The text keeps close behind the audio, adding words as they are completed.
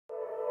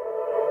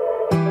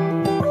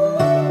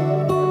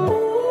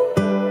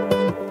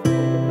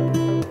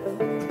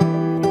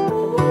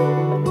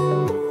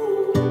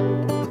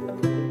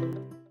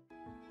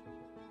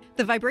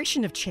The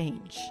vibration of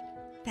change,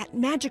 that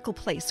magical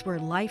place where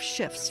life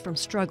shifts from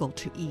struggle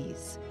to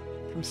ease,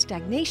 from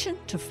stagnation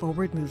to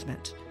forward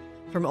movement,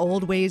 from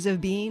old ways of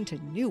being to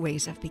new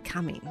ways of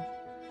becoming.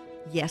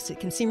 Yes, it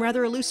can seem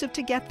rather elusive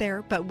to get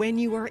there, but when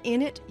you are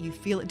in it, you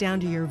feel it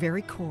down to your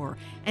very core,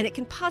 and it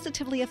can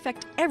positively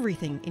affect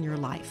everything in your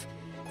life,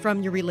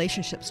 from your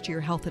relationships to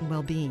your health and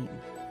well-being,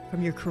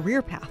 from your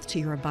career path to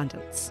your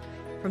abundance,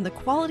 from the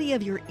quality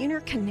of your inner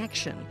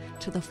connection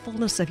to the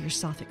fullness of your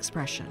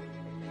self-expression.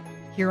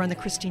 Here on the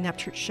Christine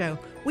Upchurch Show,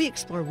 we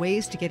explore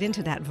ways to get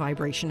into that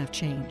vibration of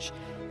change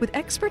with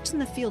experts in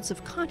the fields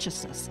of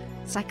consciousness,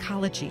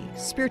 psychology,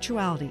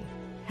 spirituality,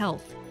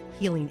 health,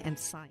 healing, and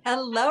science.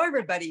 Hello,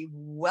 everybody.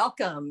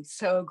 Welcome.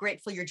 So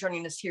grateful you're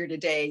joining us here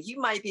today. You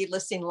might be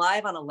listening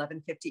live on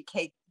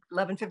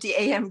 1150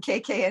 AM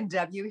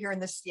KKNW here in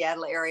the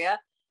Seattle area.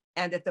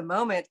 And at the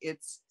moment,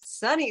 it's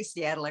sunny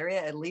Seattle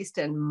area, at least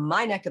in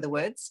my neck of the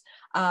woods.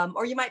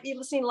 Or you might be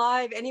listening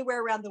live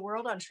anywhere around the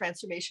world on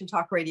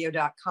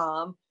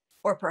transformationtalkradio.com,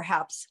 or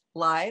perhaps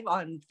live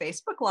on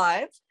Facebook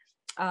Live,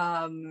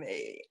 on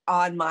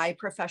my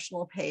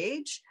professional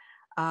page,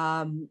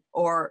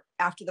 or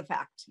after the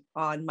fact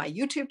on my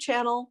YouTube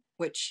channel,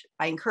 which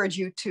I encourage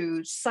you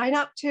to sign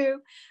up to,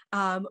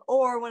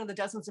 or one of the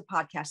dozens of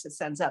podcasts it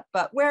sends up.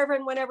 But wherever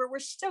and whenever, we're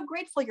so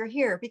grateful you're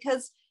here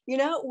because, you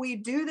know, we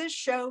do this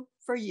show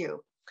for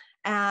you.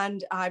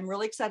 And I'm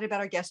really excited about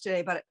our guest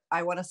today, but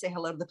I want to say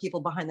hello to the people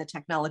behind the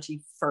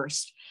technology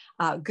first.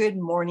 Good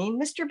morning,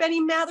 Mr. Benny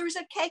Mathers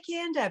at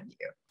KKNW.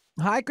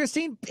 Hi,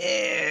 Christine.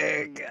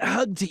 Big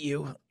hug to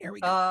you. Here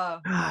we go.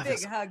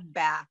 Big hug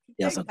back.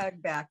 Yes, Big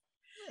hug back.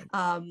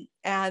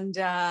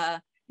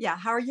 Yeah,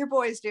 how are your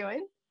boys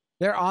doing?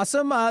 They're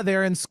awesome.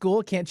 They're in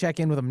school. Can't check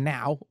in with them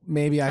now.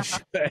 Maybe I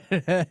should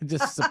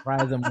just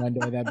surprise them one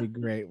day. That'd be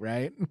great,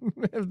 right?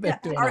 If they're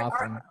doing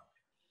awesome.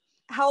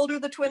 How old are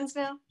the twins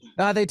now?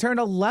 They turned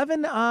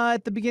 11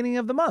 at the beginning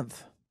of the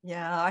month.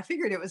 Yeah, I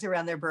figured it was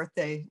around their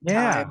birthday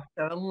Yeah. time.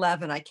 So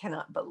 11, I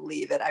cannot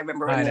believe it. I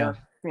remember when they were,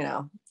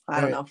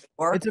 I don't know,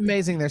 4. It's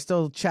amazing. They're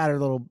still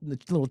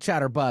little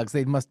chatter bugs.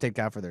 They must take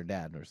out for their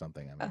dad or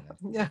something. I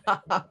mean, yeah.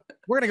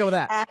 We're going to go with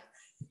that.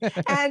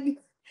 And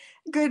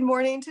good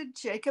morning to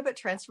Jacob at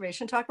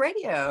Transformation Talk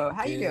Radio.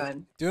 How you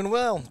doing? Doing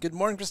well. Good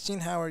morning, Christine.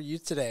 How are you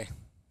today?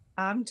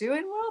 I'm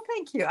doing well,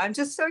 thank you. I'm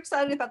just so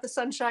excited about the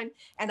sunshine,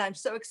 and I'm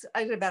so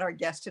excited about our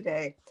guest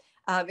today.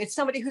 It's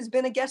somebody who's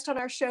been a guest on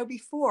our show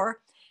before,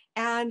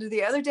 and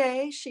the other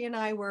day, she and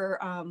I were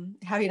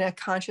having a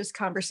conscious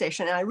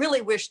conversation, and I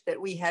really wish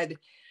that we had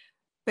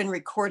been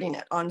recording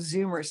it on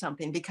Zoom or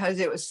something because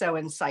it was so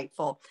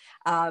insightful.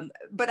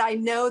 But I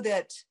know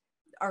that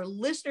our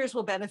listeners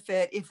will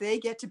benefit if they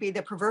get to be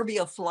the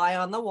proverbial fly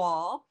on the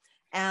wall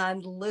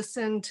and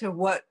listen to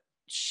what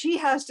she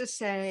has to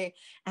say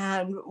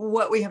and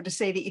what we have to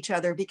say to each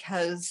other,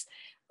 because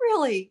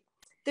really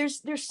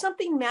there's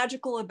something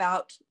magical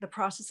about the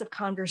process of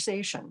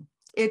conversation.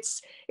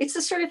 It's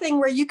the sort of thing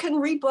where you can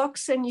read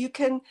books and you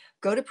can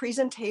go to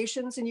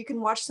presentations and you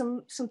can watch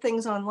some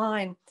things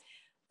online.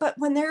 But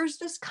when there's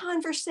this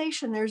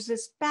conversation, there's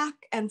this back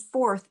and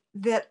forth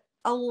that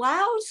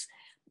allows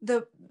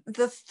the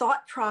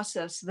thought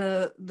process,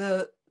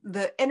 the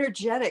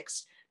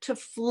energetics to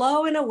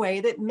flow in a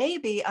way that may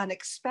be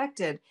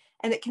unexpected.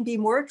 And it can be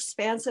more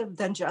expansive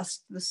than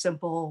just the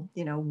simple,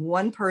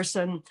 one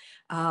person,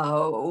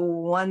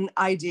 one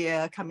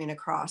idea coming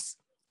across.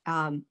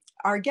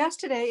 Our guest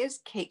today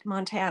is Cate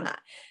Montana.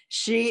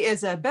 She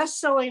is a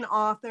best-selling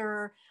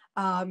author.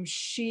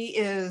 She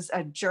is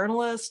a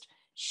journalist.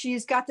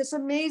 She's got this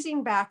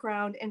amazing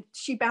background, and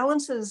she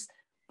balances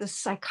the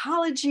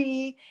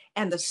psychology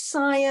and the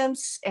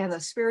science and the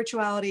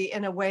spirituality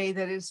in a way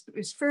that is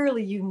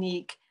fairly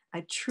unique.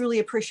 I truly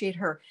appreciate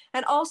her.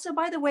 And also,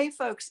 by the way,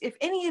 folks, if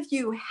any of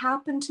you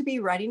happen to be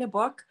writing a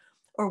book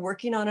or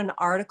working on an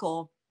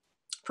article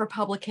for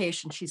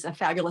publication, she's a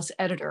fabulous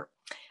editor.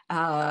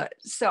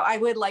 So I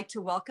would like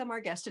to welcome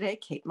our guest today,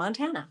 Cate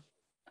Montana.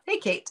 Hey,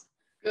 Cate.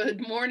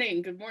 Good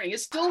morning. Good morning.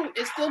 It's still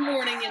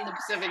morning in the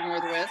Pacific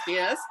Northwest.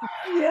 Yes.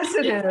 Yes,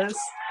 it is.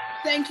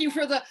 Thank you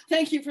for the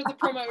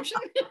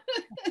promotion.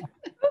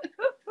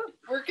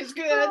 Work is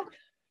good.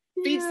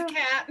 Feeds the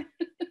cat.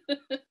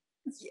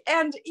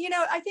 And,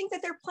 I think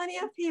that there are plenty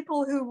of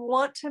people who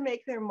want to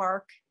make their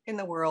mark in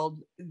the world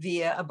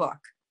via a book.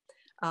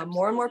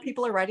 More and more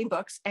people are writing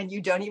books, and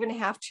you don't even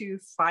have to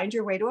find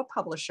your way to a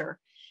publisher.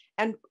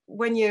 And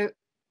when you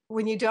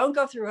don't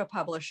go through a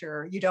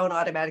publisher, you don't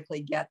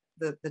automatically get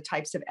the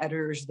types of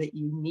editors that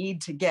you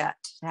need to get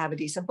to have a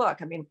decent book.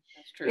 I mean,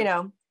 that's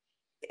true.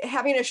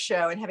 Having a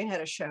show and having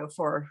had a show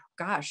for,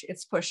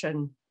 it's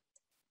pushing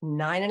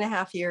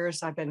 9.5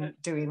 years. I've been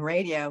doing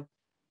radio.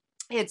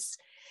 It's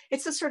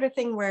the sort of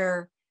thing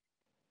where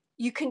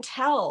you can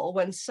tell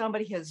when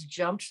somebody has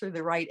jumped through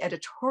the right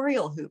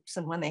editorial hoops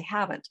and when they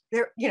haven't.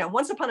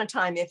 Once upon a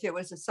time, if it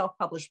was a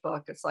self-published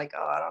book, it's like,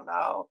 I don't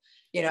know,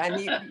 and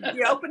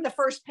you open the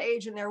first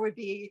page and there would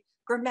be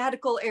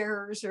grammatical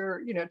errors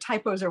or,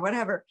 typos or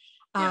whatever.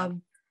 Yeah.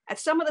 And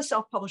some of the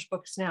self-published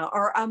books now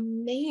are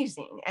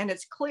amazing. And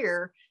it's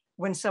clear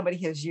when somebody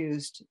has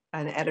used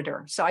an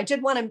editor. So I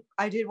did want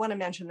to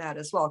mention that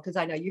as well, because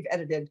I know you've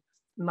edited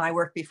my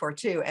work before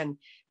too. And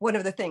one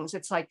of the things,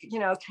 it's like,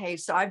 okay,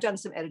 so I've done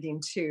some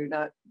editing too,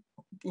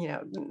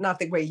 not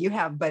the way you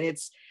have, but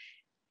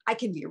I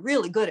can be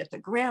really good at the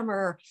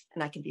grammar,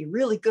 and I can be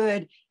really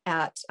good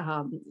at,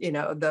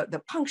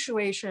 the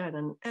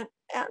punctuation and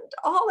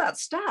all that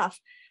stuff.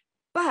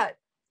 But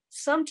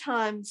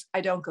sometimes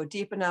I don't go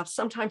deep enough.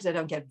 Sometimes I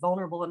don't get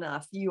vulnerable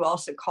enough. You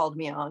also called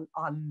me on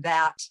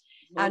that.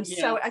 And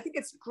so I think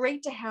it's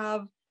great to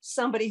have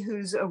somebody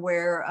who's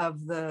aware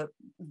of the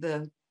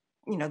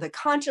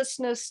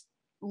consciousness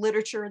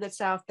literature that's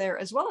out there,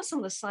 as well as some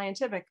of the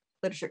scientific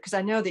literature, because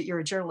I know that you're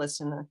a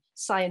journalist in the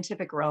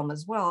scientific realm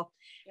as well.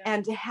 Yeah.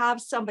 And to have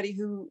somebody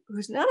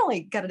who's not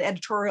only got an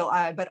editorial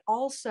eye, but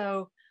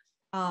also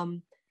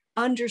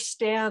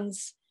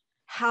understands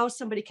how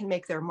somebody can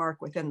make their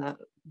mark within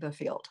the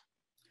field.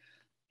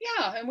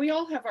 Yeah, and we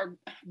all have our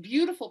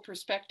beautiful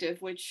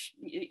perspective, which,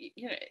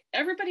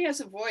 everybody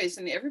has a voice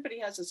and everybody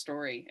has a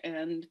story,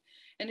 and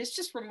it's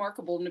just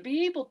remarkable. And to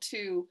be able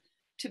to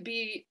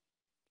be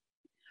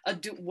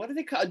what do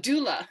they call a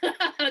doula?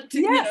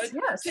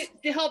 Yes.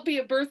 To help be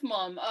a birth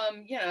mom,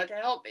 to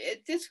help.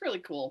 It's really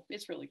cool.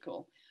 It's really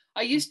cool.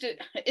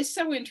 It's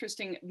so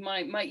interesting.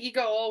 My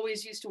ego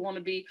always used to want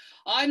to be,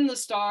 I'm the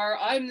star,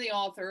 I'm the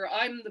author,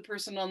 I'm the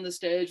person on the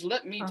stage,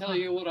 let me tell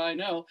you what I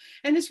know.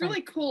 And it's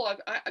really cool.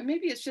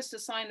 Maybe it's just a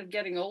sign of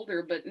getting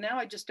older, but now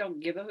I just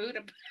don't give a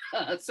hoot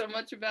so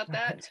much about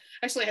that.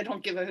 Actually, I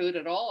don't give a hoot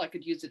at all. I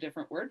could use a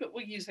different word, but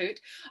we'll use hoot.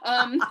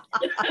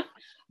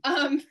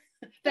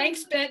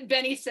 Thanks,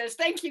 Benny says.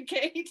 Thank you,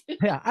 Kate.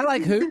 Yeah, I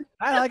like hoot.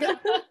 I like it.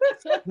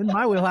 In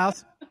my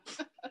wheelhouse.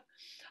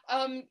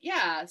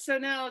 So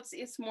now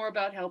it's more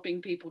about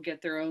helping people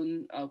get their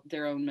own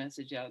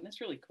message out, and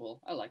that's really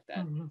cool. I like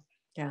that. Mm-hmm.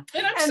 Yeah,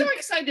 and I'm so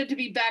excited to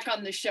be back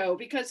on the show,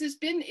 because it's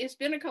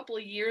been a couple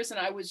of years, and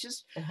I was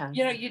just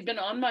you'd been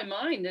on my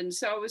mind, and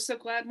so I was so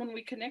glad when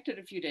we connected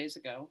a few days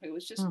ago. It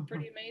was just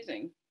pretty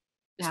amazing,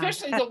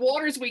 especially the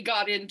waters we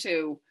got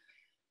into.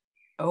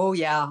 Oh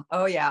yeah,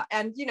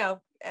 and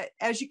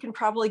as you can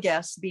probably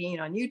guess, being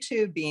on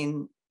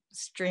YouTube,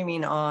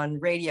 streaming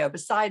on radio,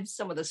 besides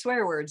some of the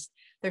swear words,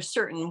 there's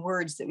certain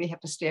words that we have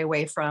to stay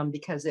away from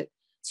because it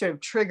sort of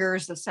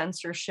triggers the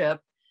censorship.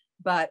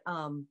 But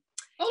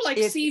like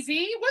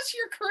CV? What's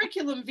your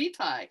curriculum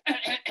vitae?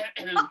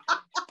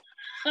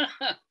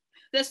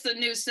 That's the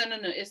new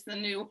synonym. It's the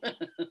new.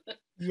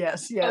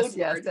 yes.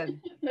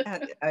 And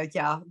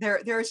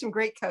there are some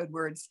great code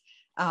words,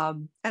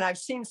 and I've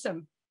seen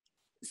some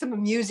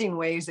amusing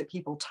ways that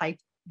people type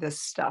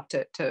this stuff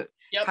to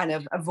kind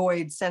of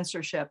avoid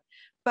censorship.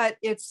 But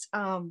it's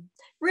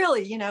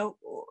really,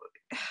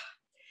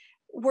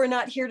 we're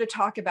not here to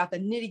talk about the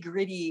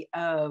nitty-gritty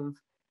of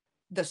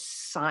the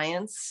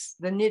science,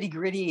 the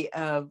nitty-gritty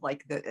of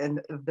like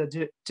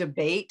the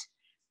debate.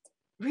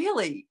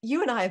 Really,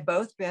 you and I have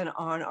both been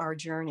on our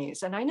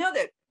journeys. And I know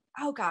that,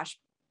 oh gosh,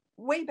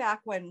 way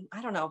back when,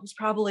 I don't know, it was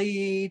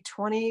probably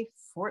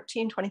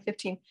 2014,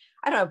 2015.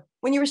 I don't know,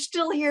 when you were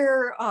still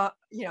here,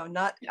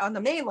 not on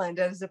the mainland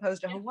as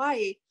opposed to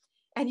Hawaii,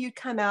 and you'd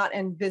come out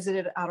and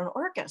visited out on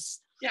Orcas.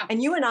 Yeah.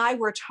 And you and I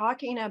were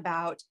talking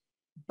about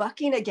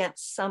bucking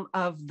against some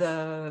of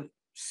the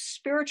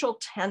spiritual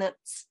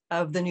tenets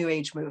of the New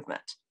Age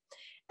movement.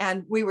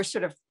 And we were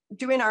sort of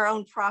doing our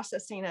own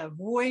processing of,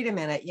 wait a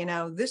minute,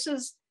 this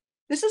is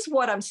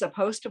what I'm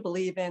supposed to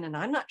believe in, and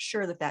I'm not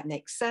sure that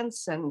makes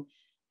sense.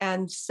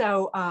 And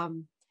so,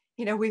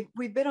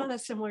 we've been on a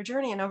similar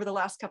journey. And over the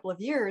last couple of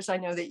years, I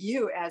know that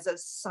you, as a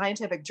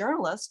scientific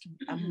journalist,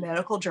 a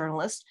medical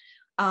journalist,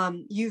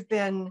 you've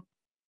been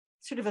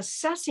sort of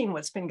assessing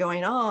what's been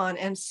going on.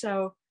 And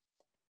so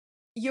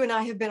you and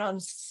I have been on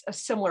a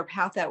similar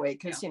path that way,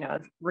 because,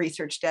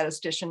 research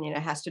statistician,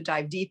 has to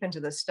dive deep into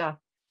this stuff,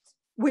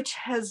 which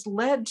has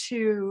led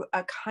to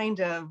a kind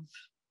of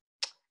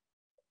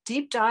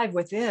deep dive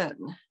within,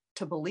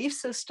 to belief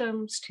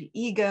systems, to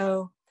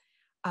ego.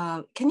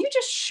 Can you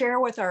just share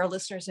with our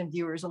listeners and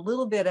viewers a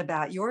little bit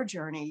about your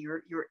journey,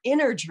 your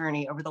inner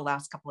journey over the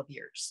last couple of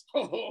years?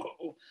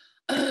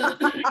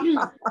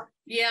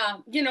 Yeah,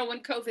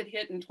 when COVID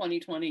hit in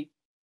 2020,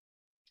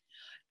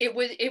 it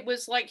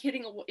was like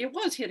hitting a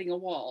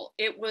wall.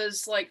 It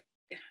was like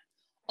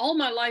all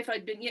my life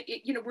I'd been,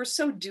 we're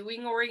so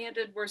doing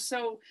oriented. We're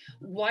so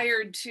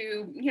wired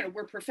to,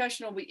 we're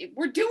professional.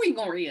 We're doing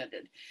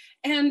oriented.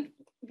 And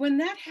when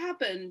that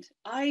happened,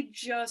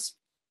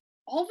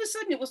 all of a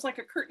sudden it was like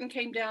a curtain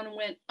came down and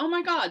went, oh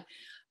my God,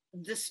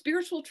 the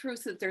spiritual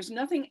truth that there's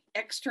nothing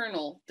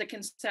external that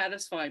can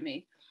satisfy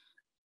me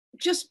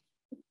just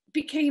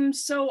became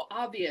so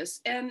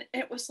obvious. And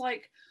it was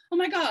like, oh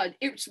my God,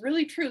 it's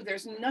really true.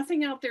 There's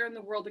nothing out there in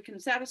the world that can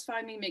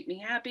satisfy me, make me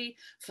happy,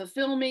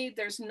 fulfill me.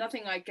 There's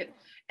nothing I could.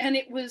 And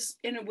it was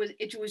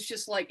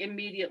just like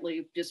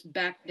immediately just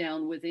back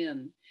down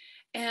within.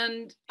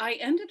 And I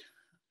ended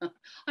I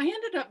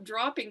ended up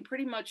dropping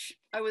pretty much.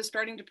 I was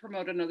starting to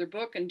promote another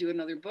book and do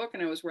another book,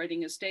 and I was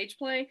writing a stage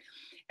play,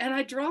 and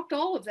I dropped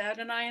all of that,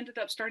 and I ended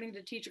up starting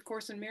to teach A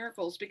Course in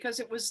Miracles, because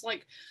it was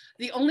like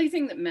the only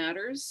thing that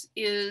matters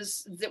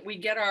is that we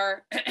get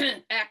our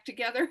act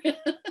together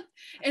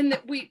and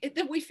that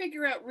we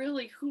figure out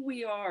really who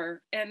we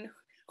are and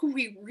who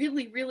we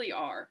really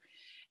are.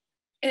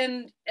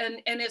 And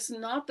it's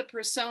not the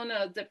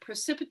persona that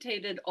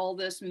precipitated all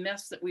this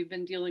mess that we've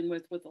been dealing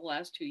with the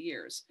last 2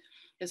 years.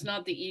 It's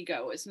not the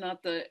ego. It's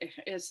not the,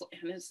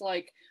 it's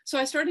like, so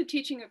I started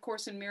teaching A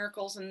Course in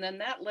Miracles, and then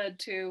that led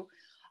to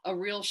a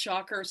real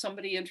shocker.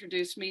 Somebody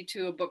introduced me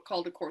to a book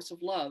called A Course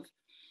of Love,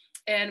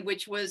 and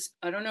which was,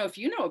 I don't know if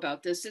you know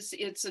about this,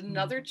 it's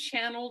another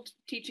channeled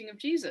teaching of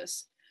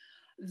Jesus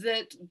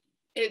that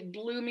it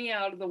blew me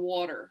out of the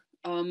water.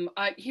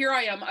 Here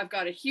I am, I've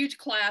got a huge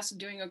class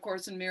doing A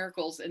Course in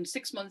Miracles, and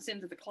 6 months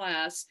into the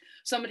class,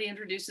 somebody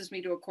introduces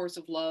me to A Course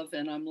of Love,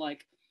 and I'm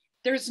like,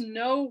 there's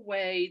no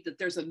way that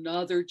there's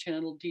another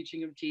channeled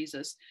teaching of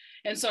Jesus.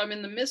 And so I'm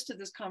in the midst of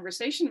this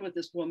conversation with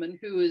this woman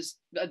who is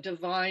a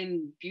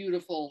divine,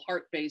 beautiful,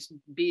 heart-based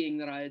being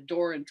that I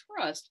adore and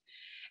trust.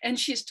 And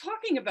she's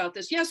talking about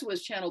this. Yes, it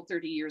was channeled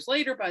 30 years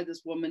later by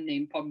this woman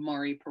named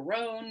Marie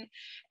Perron.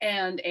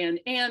 And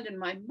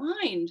my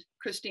mind,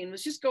 Christine,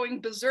 was just going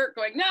berserk,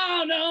 going,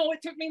 no,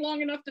 it took me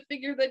long enough to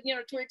figure that,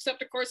 to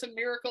accept A Course in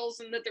Miracles,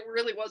 and that there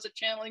really was a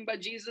channeling by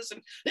Jesus,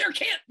 and there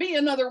can't be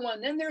another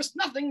one, and there's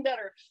nothing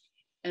better.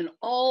 And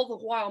all the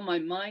while my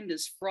mind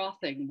is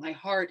frothing, my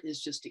heart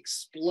is just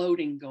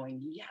exploding,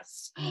 going,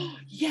 yes,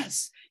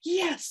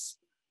 yes.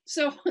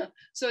 So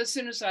as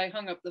soon as I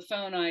hung up the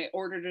phone, I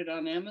ordered it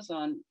on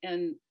Amazon,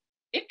 and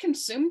it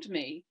consumed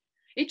me.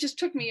 It just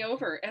took me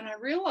over. And I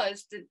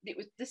realized that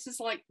this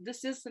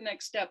is the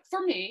next step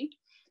for me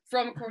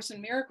from A Course in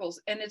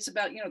Miracles. And it's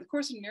about, the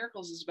Course in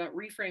Miracles is about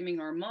reframing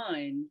our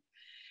mind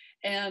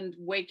and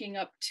waking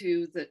up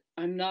to that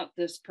I'm not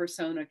this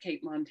persona,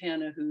 Cate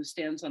Montana, who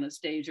stands on a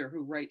stage or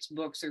who writes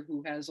books or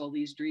who has all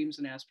these dreams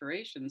and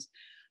aspirations.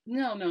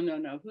 No,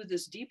 who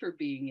this deeper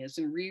being is,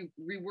 and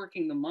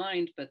reworking the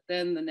mind. But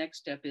then the next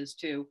step is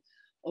to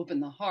open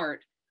the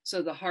heart,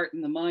 so the heart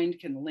and the mind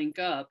can link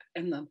up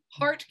and the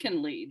heart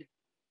can lead.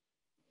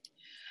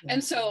 Yes.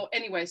 And so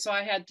anyway, so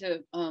I had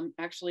to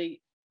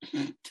actually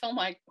tell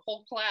my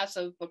whole class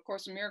of A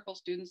Course in Miracles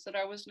students that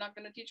I was not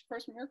going to teach A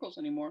Course in Miracles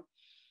anymore,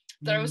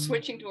 that I was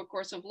switching to A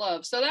Course of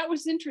Love. So that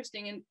was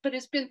interesting. But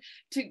it's been,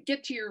 to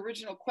get to your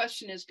original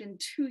question, it's been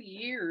 2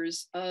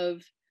 years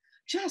of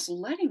just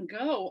letting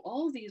go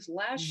all these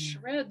last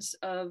shreds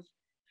of,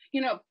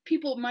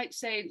 people might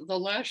say the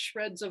last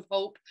shreds of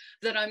hope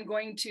that I'm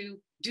going to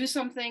do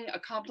something,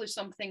 accomplish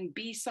something,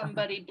 be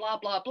somebody, blah,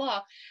 blah,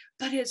 blah.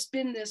 But it's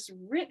been this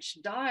rich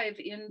dive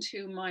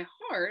into my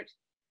heart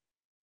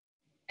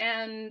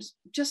and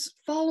just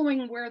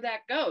following where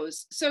that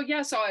goes. So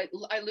so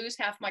I lose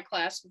half my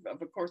class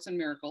of A Course in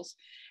Miracles,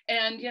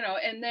 and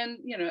then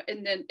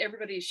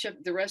everybody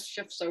the rest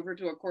shifts over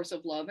to A Course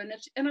of Love,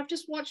 and I've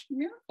just watched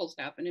miracles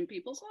happen in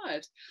people's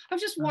lives. I've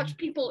just watched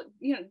people,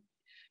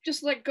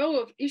 just let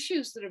go of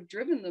issues that have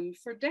driven them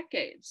for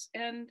decades,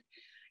 and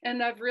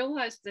I've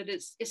realized that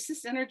it's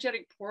this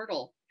energetic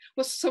portal.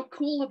 What's so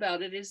cool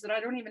about it is that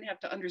I don't even have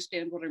to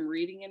understand what I'm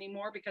reading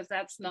anymore, because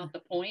that's not the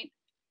point.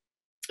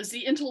 Is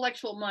the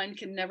intellectual mind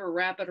can never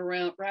wrap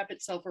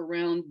itself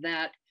around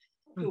that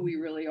who we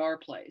really are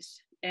place.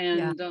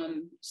 And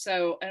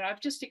and I've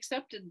just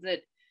accepted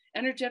that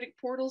energetic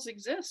portals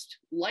exist,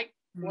 like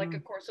A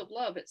Course of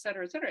Love, et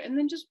cetera, et cetera. And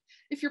then just,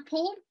 if you're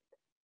pulled,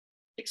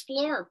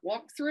 explore,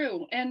 walk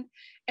through, and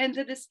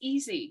that it's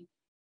easy.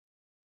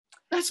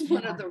 That's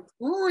one of the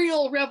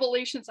real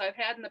revelations I've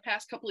had in the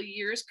past couple of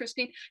years,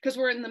 Christine, because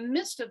we're in the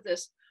midst of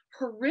this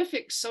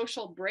horrific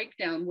social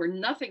breakdown where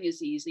nothing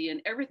is easy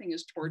and everything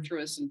is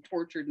torturous and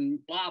tortured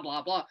and blah,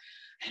 blah, blah.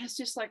 And it's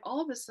just like,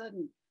 all of a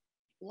sudden,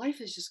 life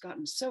has just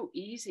gotten so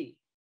easy,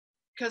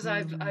 because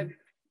I've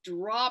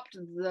dropped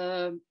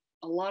a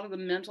lot of the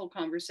mental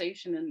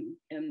conversation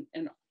and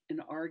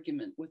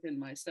argument within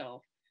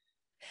myself,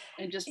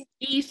 and just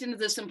eased into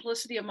the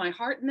simplicity of my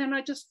heart. And then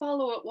I just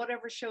follow it,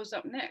 whatever shows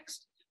up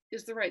next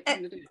is the right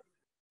thing to do.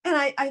 And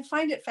I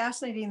find it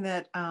fascinating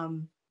that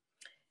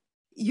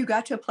you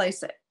got to a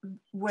place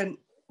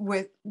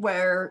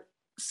where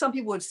some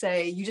people would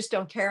say you just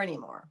don't care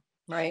anymore,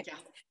 right? Yeah.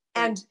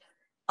 And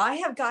I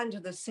have gotten to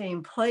the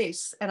same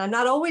place, and I'm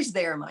not always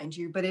there, mind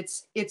you, but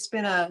it's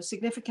been a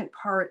significant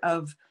part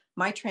of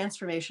my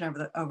transformation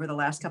over the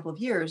last couple of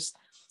years.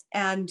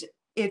 And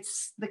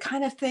it's the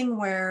kind of thing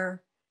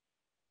where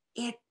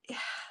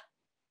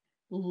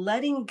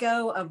letting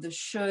go of the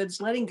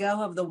shoulds, letting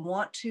go of the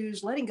want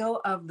tos, letting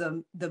go of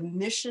the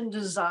mission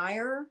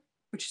desire,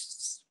 which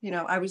is,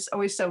 I was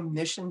always so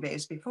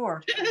mission-based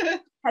before,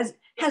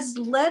 has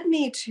led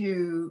me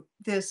to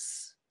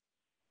this,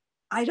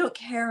 I don't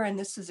care, and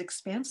this is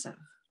expansive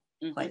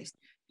place.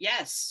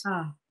 Yes.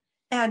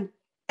 And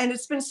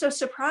it's been so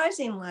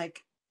surprising,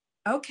 like,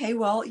 okay,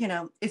 well,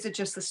 is it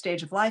just the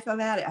stage of life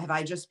I'm at? Have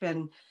I just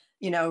been,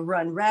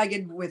 run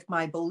ragged with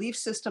my belief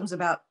systems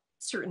about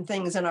certain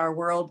things in our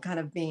world kind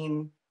of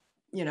being,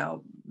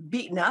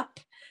 beaten up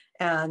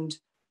and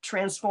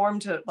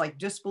transformed to like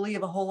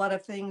disbelieve a whole lot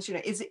of things.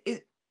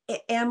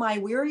 Am I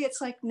weary?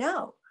 It's like,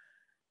 no,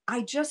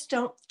 I just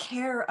don't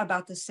care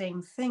about the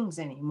same things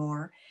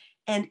anymore.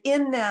 And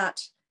in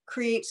that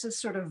creates this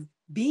sort of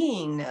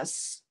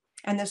beingness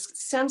and this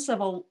sense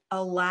of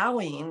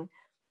allowing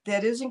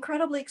that is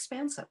incredibly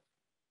expansive.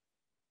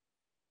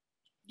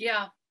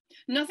 Yeah.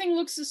 Nothing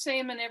looks the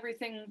same and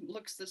everything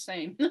looks the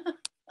same.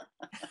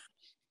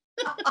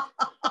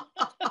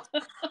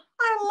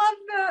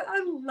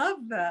 I love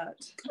that.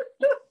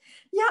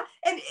 Yeah,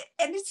 and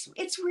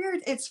it's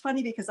weird. It's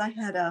funny because I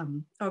had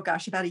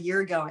about a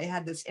year ago, I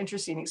had this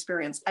interesting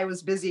experience. I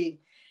was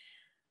busy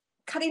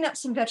cutting up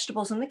some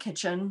vegetables in the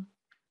kitchen,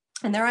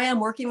 and there I am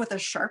working with a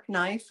sharp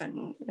knife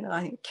and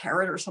I think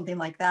carrot or something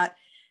like that,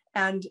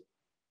 and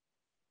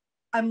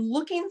I'm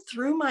looking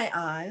through my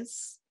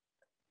eyes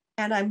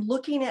and I'm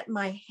looking at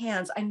my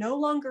hands. I no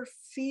longer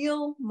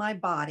feel my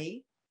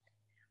body.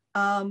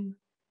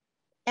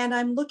 And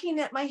I'm looking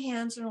at my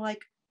hands and I'm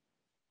like,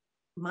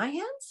 my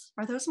hands?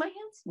 Are those my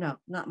hands? No,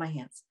 not my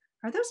hands.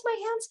 Are those my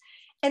hands?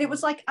 And it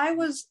was like I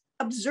was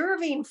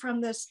observing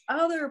from this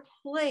other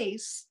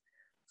place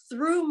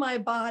through my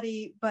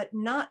body, but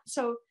not,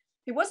 so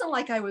it wasn't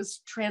like I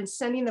was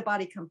transcending the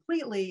body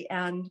completely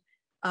and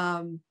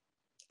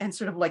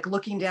sort of like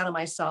looking down at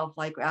myself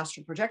like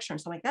astral projection or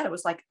something like that. It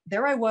was like,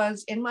 there I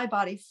was in my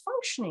body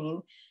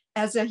functioning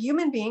as a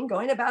human being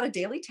going about a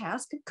daily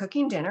task of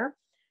cooking dinner.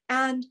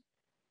 And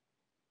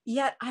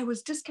yet I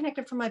was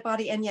disconnected from my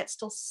body and yet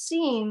still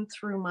seeing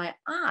through my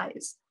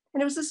eyes.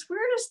 And it was this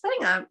weirdest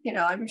thing.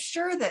 I'm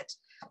sure that,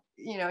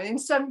 in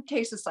some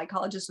cases,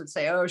 psychologists would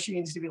say, oh, she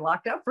needs to be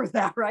locked up for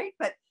that, right?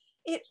 But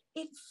it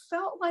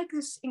felt like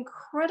this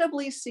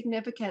incredibly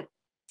significant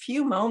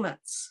few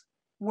moments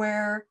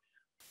where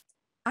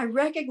I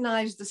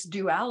recognized this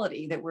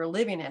duality that we're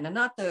living in, and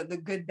not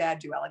the good, bad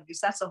duality,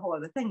 because that's a whole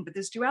other thing, but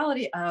this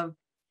duality of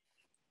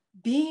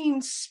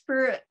being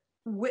spirit,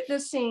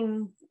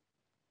 witnessing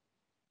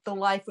the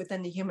life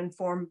within the human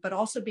form, but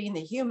also being the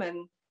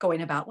human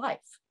going about life.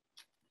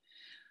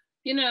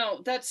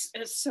 That's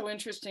so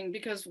interesting,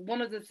 because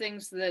one of the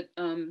things that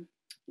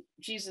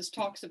Jesus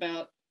talks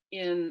about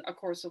in A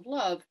Course of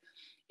Love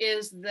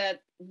is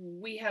that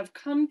we have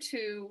come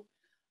to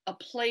a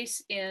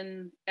place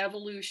in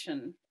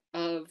evolution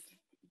of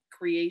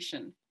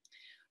creation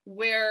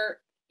where,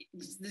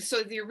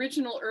 so the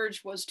original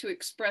urge was to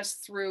express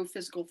through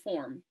physical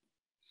form.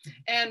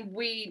 And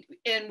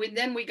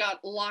then we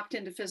got locked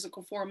into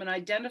physical form and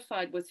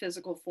identified with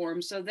physical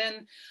form. So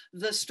then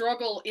the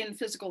struggle in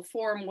physical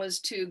form was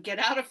to get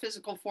out of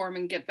physical form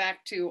and get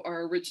back to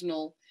our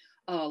original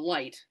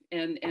light.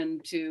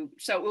 So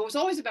it was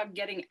always about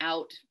getting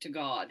out to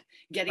God,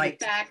 getting right.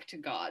 back to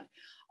God.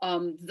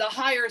 The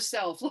higher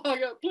self,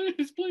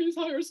 please,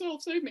 higher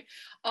self, save me.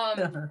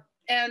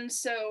 And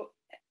so,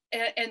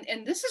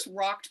 and this has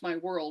rocked my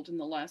world in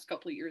the last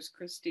couple of years,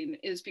 Christine,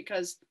 is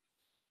because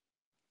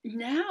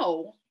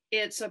now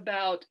it's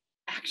about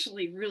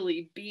actually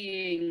really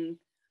being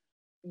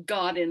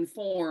God in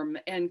form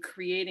and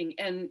creating.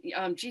 And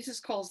Jesus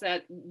calls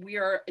that, we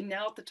are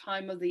now at the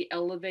time of the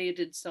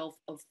elevated self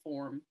of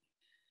form.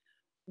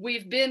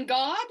 We've been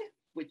God,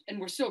 and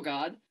we're still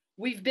God.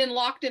 We've been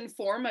locked in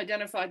form,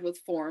 identified with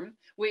form.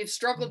 We've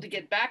struggled to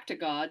get back to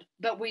God,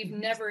 but we've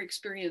never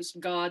experienced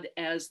God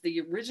as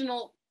the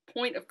original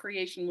point of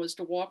creation was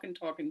to walk and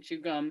talk and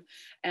chew gum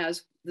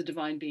as the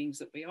divine beings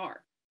that we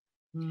are.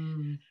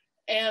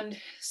 And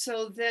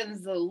so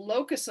then the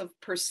locus of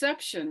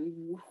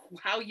perception,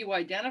 how you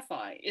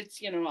identify,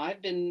 it's,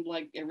 I've been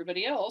like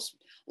everybody else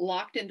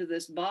locked into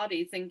this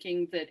body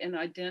thinking that, and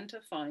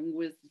identifying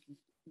with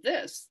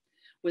this,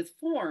 with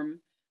form,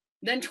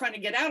 then trying to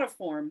get out of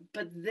form.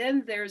 But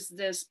then there's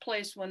this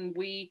place when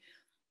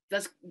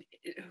that's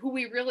who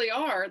we really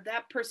are,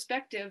 that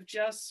perspective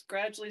just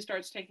gradually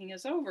starts taking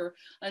us over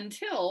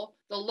until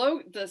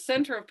the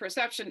center of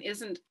perception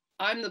isn't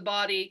I'm the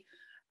body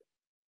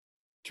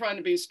trying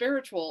to be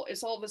spiritual.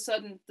 It's all of a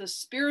sudden the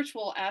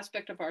spiritual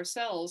aspect of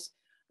ourselves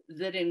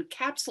that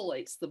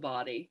encapsulates the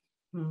body.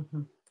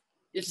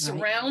 It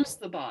surrounds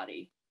the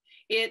body.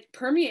 It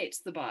permeates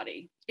the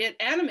body. It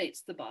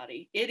animates the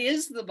body. It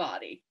is the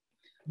body.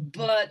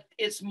 But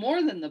it's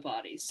more than the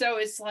body. So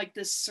it's like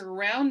this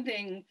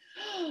surrounding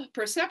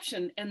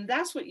perception. And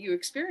that's what you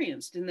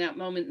experienced in that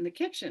moment in the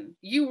kitchen.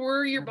 You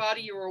were your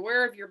body, you were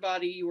aware of your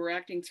body, you were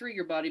acting through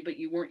your body, but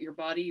you weren't your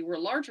body. You were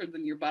larger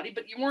than your body,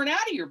 but you weren't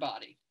out of your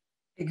body.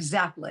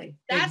 Exactly.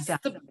 That's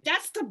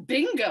the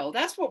bingo.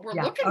 That's what we're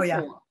looking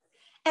for.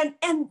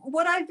 And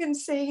what I've been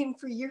saying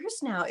for years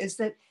now is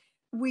that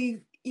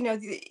we've,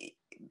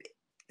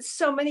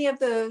 so many of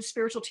the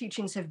spiritual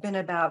teachings have been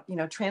about,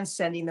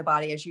 transcending the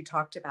body, as you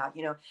talked about,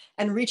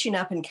 and reaching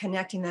up and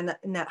connecting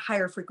in that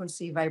higher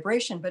frequency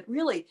vibration. But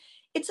really,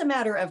 it's a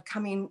matter of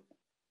coming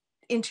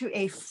into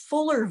a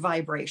fuller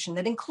vibration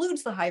that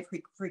includes the high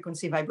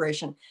frequency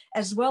vibration,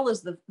 as well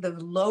as the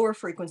lower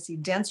frequency,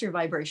 denser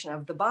vibration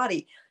of the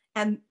body.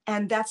 And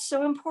that's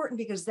so important,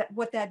 because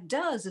what that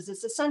does is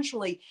it's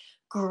essentially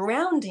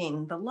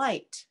grounding the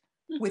light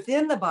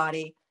within the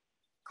body,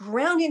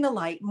 grounding the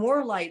light,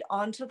 more light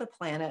onto the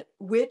planet,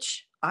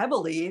 which I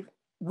believe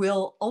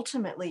will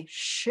ultimately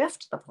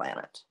shift the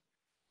planet.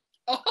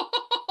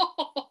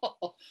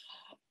 Oh,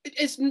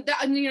 it's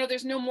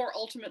there's no more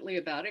ultimately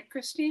about it,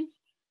 Christine.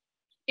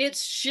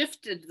 It's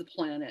shifted the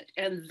planet,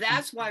 and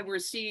that's why we're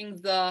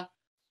seeing the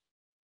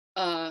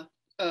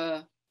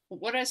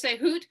what did I say?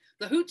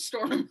 The hoot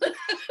storm.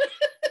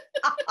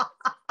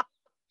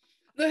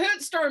 The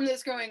hoot storm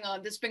that's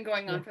been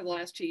going on for the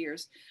last 2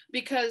 years,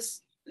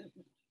 because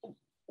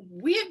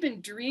we have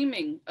been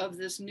dreaming of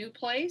this new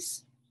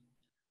place,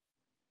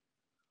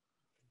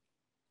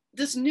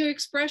 this new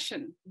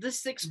expression,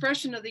 this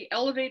expression of the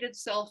elevated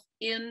self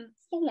in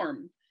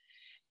form.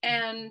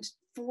 And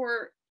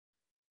for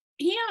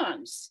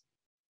eons,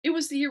 it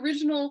was the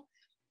original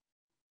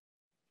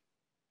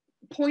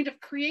point of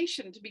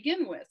creation to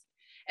begin with.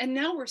 And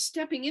now we're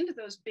stepping into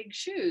those big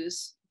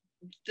shoes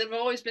that have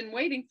always been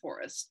waiting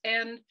for us.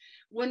 And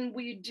when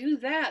we do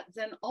that,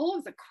 then all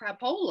of the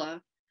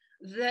crapola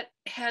that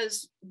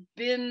has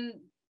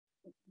been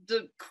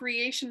the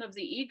creation of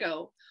the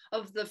ego,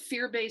 of the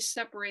fear-based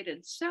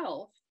separated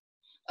self,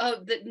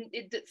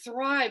 that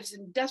thrives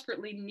and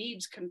desperately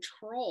needs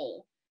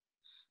control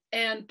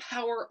and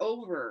power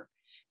over,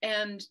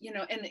 and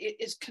and it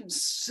is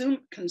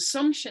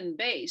consumption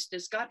based.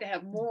 It's got to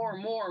have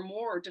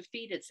more to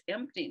feed its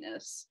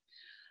emptiness.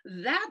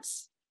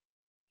 That's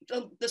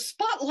the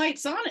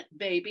spotlight's on it,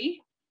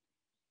 baby.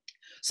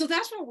 So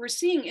that's what we're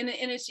seeing, and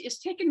it's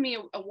taken me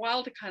a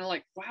while to kind of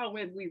like, wow,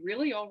 have we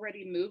really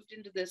already moved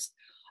into this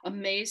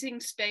amazing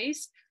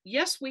space?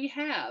 Yes, we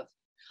have.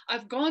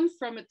 I've gone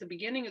from, at the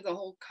beginning of the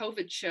whole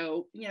COVID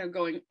show,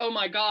 going, oh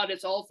my God,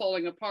 it's all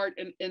falling apart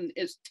and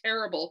it's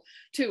terrible,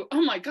 to,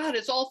 oh my God,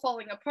 it's all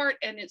falling apart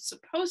and it's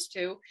supposed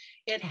to,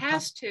 it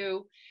has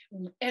to,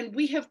 and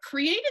we have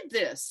created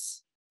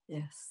this.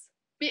 Yes.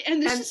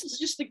 And this is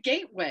just the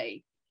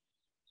gateway.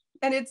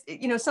 And it's,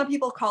 some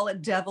people call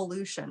it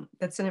devolution.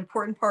 That's an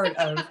important part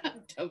of,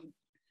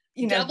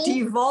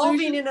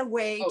 devolving in a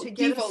way to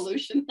get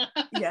devolution.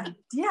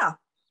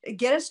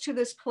 Get us to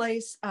this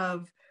place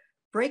of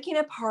breaking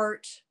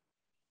apart,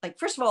 like,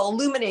 first of all,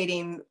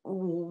 illuminating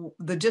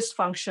the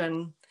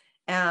dysfunction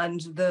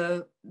and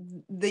the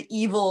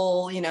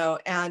evil,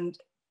 and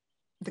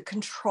the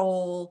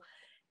control,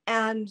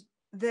 and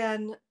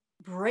then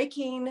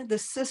breaking the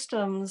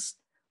systems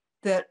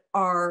that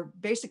are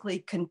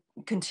basically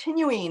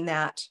continuing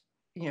that,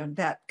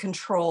 that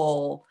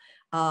control,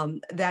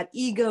 that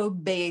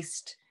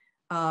ego-based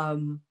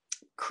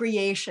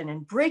creation,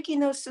 and breaking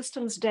those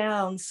systems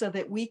down so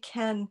that we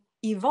can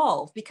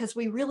evolve, because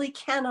we really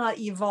cannot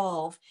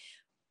evolve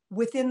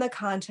within the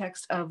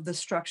context of the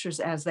structures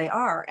as they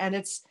are. And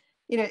it's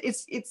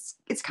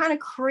kind of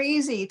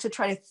crazy to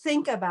try to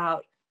think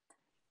about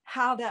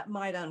how that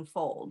might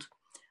unfold,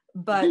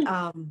 but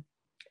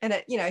and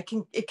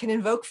it can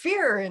invoke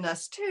fear in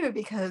us too,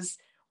 because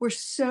we're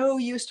so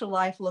used to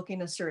life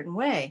looking a certain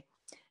way.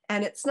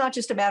 And it's not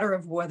just a matter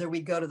of whether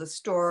we go to the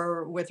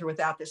store with or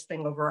without this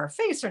thing over our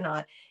face or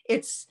not.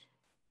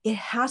 It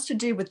has to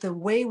do with the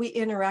way we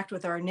interact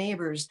with our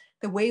neighbors,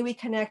 the way we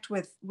connect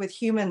with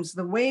humans,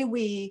 the way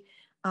we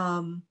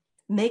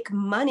make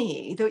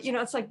money.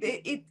 It's like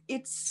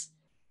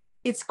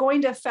it's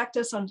going to affect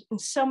us in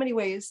so many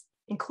ways,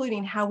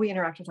 including how we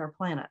interact with our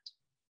planet.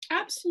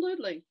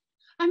 Absolutely.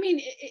 I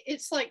mean,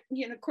 it's like,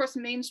 of course,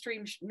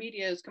 mainstream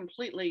media is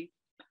completely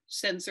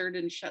censored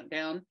and shut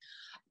down.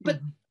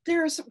 But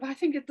I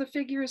think the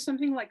figure is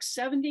something like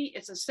 70.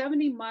 It's a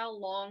 70-mile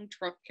long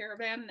truck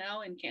caravan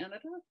now in Canada.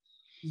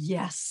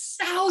 Yes.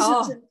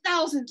 Thousands and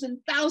thousands and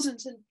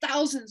thousands and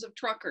thousands of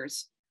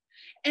truckers.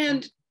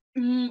 And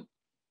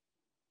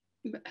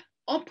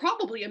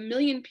probably 1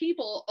 million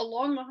people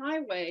along the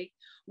highway,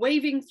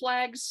 waving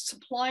flags,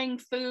 supplying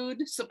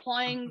food,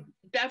 supplying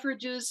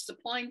beverages,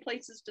 supplying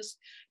places to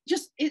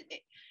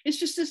it's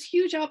just this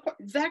huge output.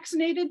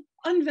 Vaccinated,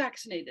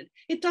 unvaccinated,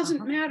 it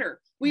doesn't matter.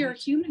 We are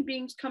human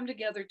beings come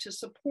together to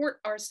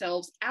support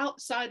ourselves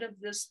outside of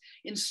this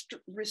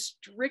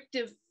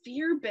restrictive,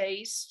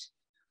 fear-based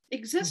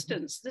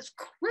existence that's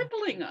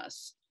crippling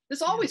us.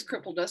 This always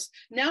crippled us.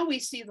 Now we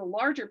see the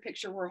larger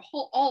picture where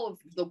all of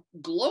the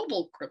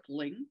global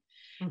crippling.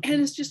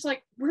 And it's just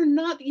like, we're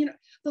not,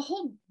 the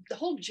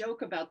whole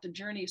joke about the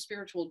journey,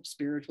 spiritual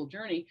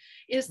journey,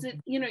 is that,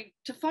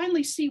 to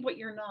finally see what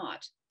you're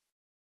not.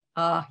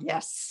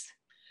 Yes.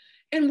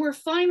 And we're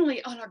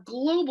finally on a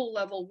global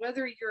level,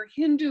 whether you're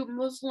Hindu,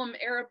 Muslim,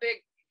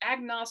 Arabic,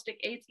 agnostic,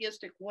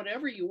 atheistic,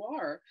 whatever you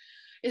are,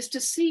 is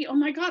to see, oh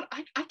my God,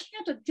 I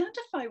can't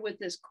identify with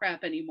this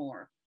crap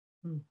anymore.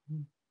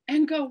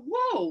 And go,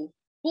 whoa,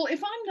 well,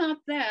 if I'm not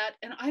that,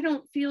 and I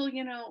don't feel,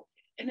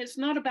 and it's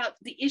not about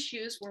the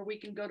issues where we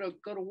can go to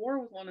war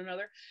with one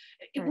another.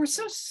 We're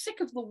so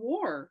sick of the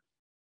war.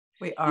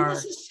 We are. And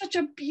this is such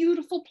a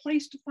beautiful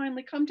place to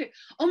finally come to.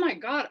 Oh my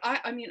God.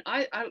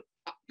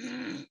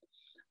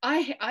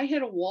 I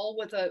hit a wall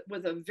with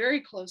a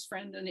very close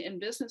friend and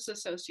business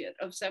associate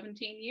of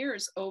 17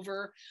 years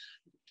over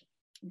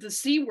the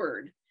C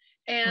word.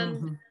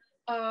 And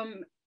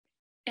Mm-hmm.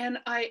 and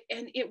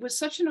it was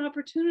such an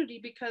opportunity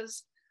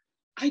because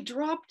I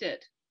dropped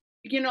it.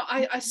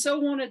 I so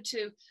wanted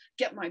to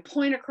get my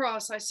point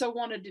across. I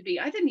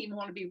didn't even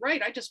want to be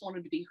right. I just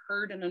wanted to be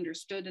heard and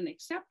understood and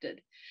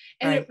accepted.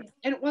 And Right.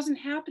 it wasn't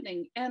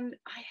happening. And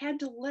I had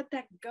to let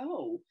that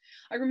go.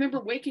 I remember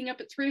waking up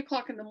at 3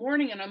 o'clock in the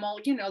morning and I'm all,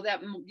 I'm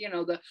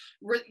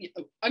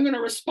going to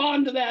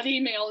respond to that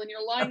email. And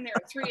you're lying there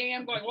at 3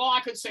 a.m. going, well,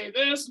 I could say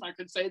this and I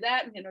could say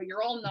that. And,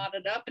 you're all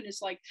knotted up. And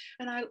it's like,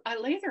 and I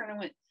lay there and I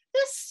went,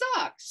 this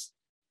sucks.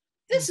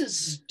 This is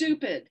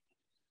stupid.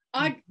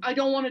 I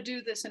don't want to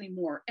do this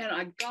anymore. And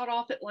I got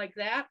off it like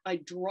that. I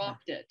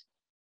dropped it.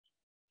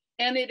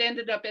 And it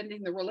ended up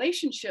ending the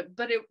relationship,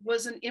 but it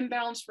was an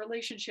imbalanced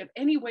relationship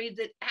anyway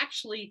that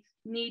actually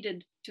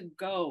needed to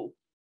go.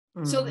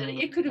 So that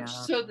it could have,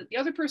 so that the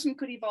other person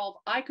could evolve,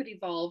 I could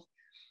evolve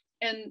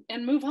and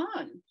move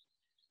on.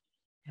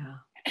 Yeah.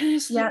 And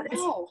it's like,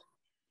 wow.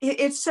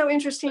 It's so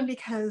interesting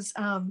because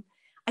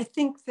I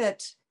think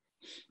that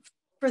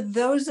for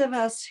those of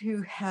us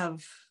who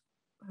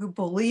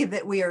believe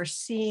that we are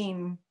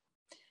seeing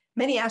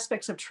many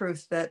aspects of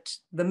truth that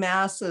the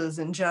masses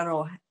in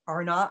general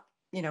are not,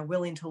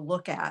 willing to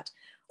look at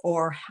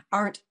or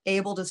aren't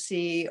able to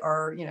see,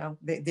 or,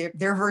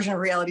 their version of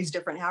reality is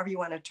different, however you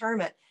want to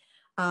term it.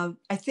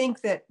 I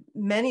think that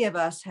many of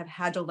us have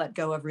had to let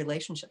go of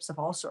relationships of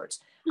all sorts.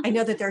 I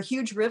know that there are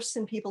huge rifts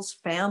in people's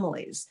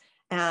families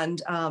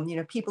and,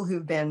 people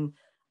who've been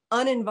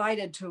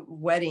uninvited to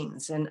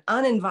weddings and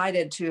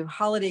uninvited to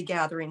holiday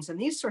gatherings and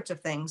these sorts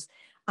of things.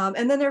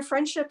 And then there are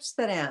friendships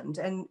that end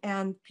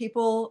and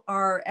people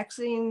are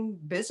exiting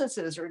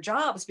businesses or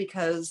jobs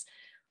because,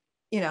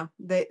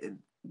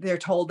 they're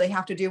told they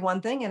have to do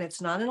one thing and it's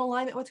not in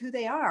alignment with who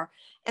they are.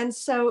 And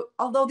so,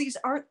 although these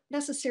aren't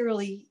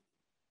necessarily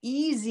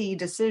easy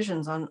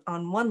decisions on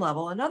one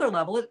level, another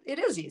level, it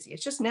is easy.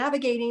 It's just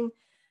navigating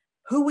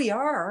who we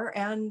are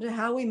and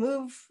how we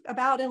move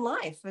about in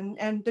life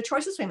and the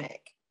choices we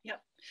make.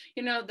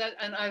 That,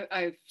 and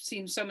I've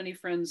seen so many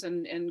friends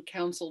and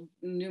counseled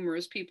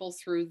numerous people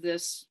through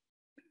this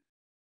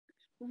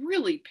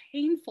really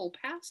painful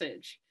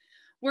passage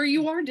where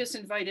you are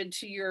disinvited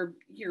to your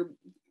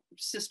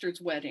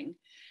sister's wedding.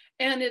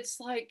 And it's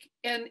like,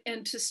 and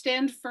to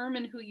stand firm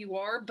in who you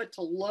are, but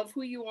to love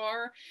who you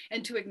are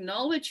and to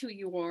acknowledge who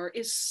you are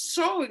is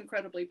so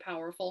incredibly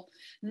powerful.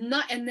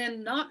 And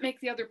then not make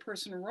the other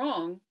person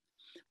wrong.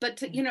 But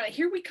to,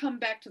 here we come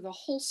back to the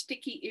whole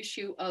sticky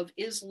issue of,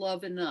 is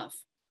love enough?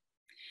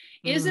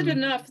 Is it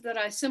enough that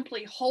I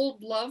simply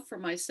hold love for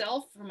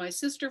myself, for my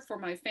sister, for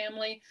my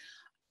family?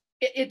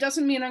 It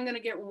doesn't mean I'm going to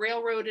get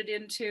railroaded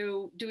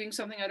into doing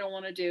something I don't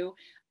want to do.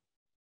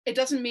 It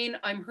doesn't mean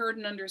I'm heard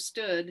and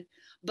understood,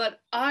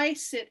 but I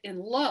sit in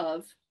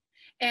love,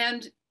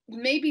 and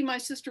maybe my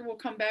sister will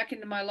come back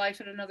into my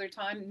life at another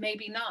time,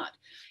 maybe not.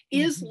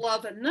 Is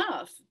love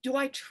enough? Do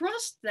I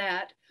trust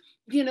that,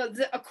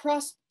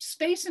 across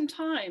space and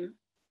time,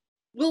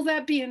 will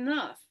that be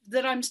enough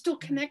that I'm still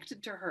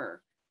connected to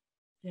her?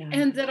 Yeah.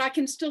 And that I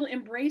can still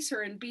embrace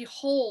her and be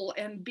whole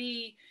and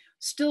be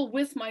still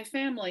with my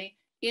family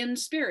in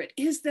spirit?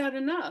 Is that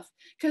enough?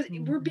 Because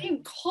we're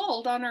being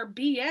called on our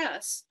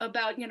BS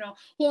about,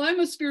 well, I'm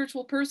a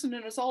spiritual person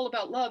and it's all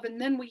about love. And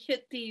then we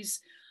hit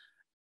these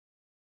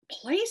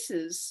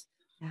places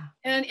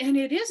and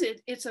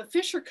it's a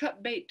fish or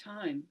cut bait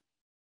time.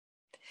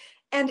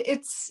 And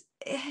it's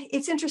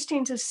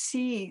interesting to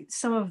see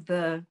some of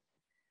the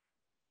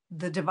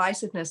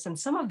divisiveness and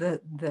some of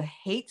the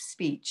hate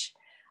speech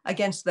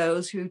against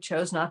those who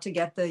chose not to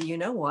get the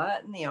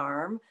what in the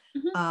arm.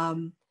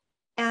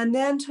 And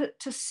then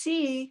to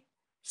see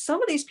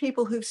some of these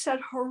people who've said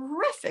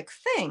horrific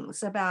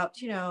things about,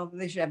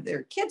 they should have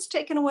their kids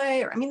taken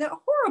away, or they're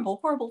horrible,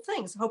 horrible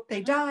things. Hope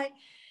they die.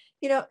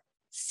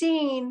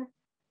 Seeing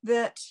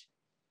that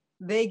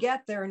they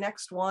get their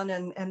next one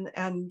and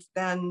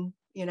then,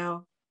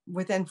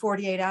 within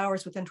 48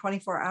 hours, within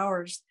 24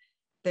 hours,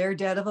 they're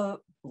dead of a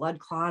blood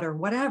clot or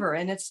whatever.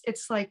 And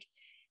it's like,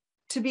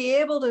 to be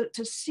able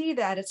to see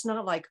that, it's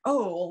not like,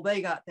 oh, well,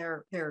 they got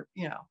their justice.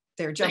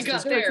 They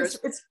got theirs.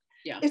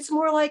 It's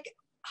more like,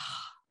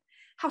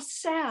 how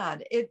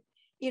sad it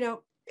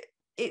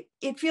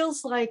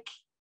feels like.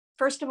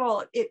 First of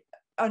all, it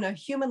on a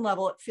human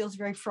level, it feels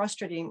very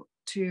frustrating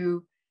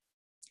to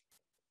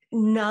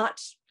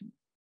not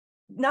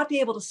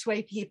be able to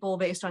sway people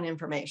based on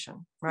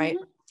information, right?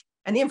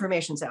 And the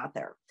information's out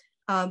there.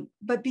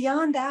 But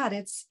beyond that,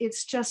 it's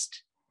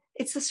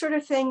the sort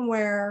of thing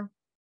where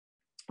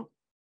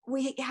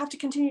we have to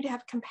continue to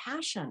have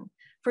compassion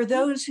for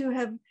those who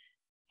have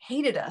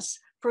hated us,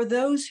 for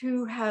those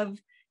who have,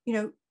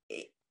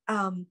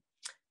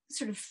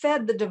 sort of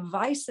fed the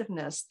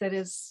divisiveness that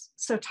is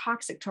so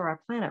toxic to our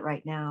planet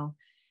right now.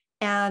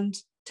 And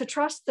to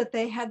trust that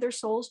they had their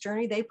soul's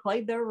journey, they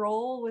played their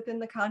role within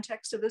the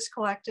context of this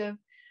collective,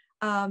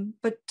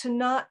 but to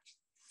not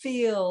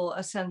feel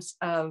a sense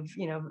of,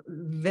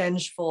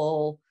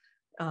 vengeful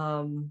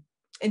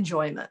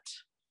enjoyment.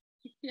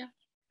 Yeah.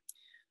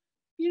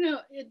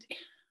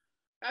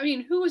 I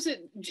mean, who is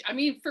it? I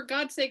mean, for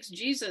God's sakes,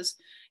 Jesus,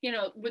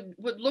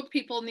 would look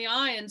people in the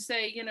eye and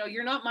say,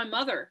 you're not my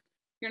mother.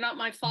 You're not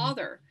my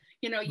father.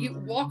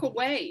 You walk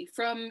away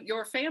from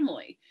your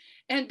family.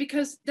 And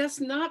because that's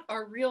not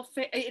our real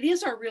it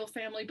is our real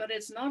family, but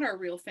it's not our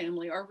real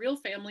family. Our real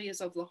family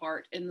is of the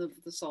heart and the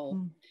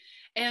soul.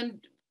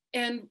 And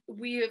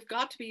we have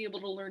got to be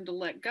able to learn to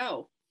let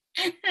go.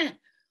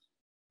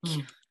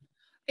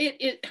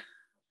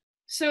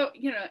 So,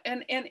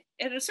 and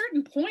at a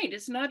certain point,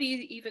 it's not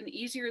even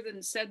easier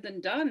than said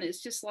than done.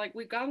 It's just like,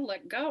 we've got to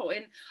let go.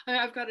 And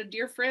I've got a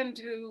dear friend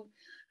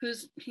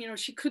who's,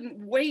 she couldn't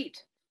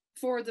wait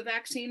for the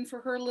vaccine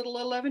for her little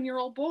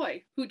 11-year-old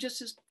boy, who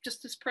just is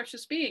just this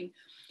precious being.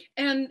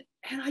 And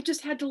I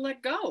just had to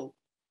let go.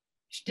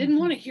 She didn't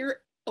want to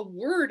hear a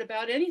word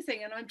about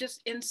anything. And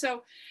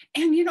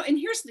and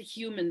here's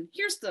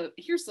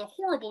the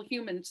horrible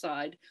human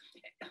side.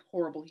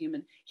 Horrible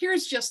human.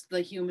 Here's just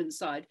the human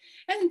side.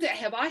 And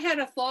have I had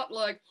a thought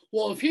like,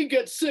 well, if he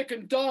gets sick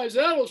and dies,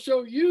 that'll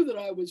show you that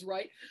I was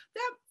right.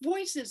 That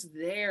voice is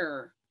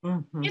there.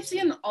 It's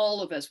in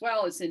all of us.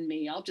 Well, it's in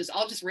me. I'll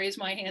just raise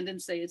my hand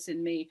and say it's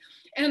in me.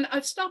 And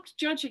I've stopped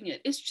judging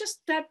it. It's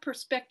just that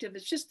perspective.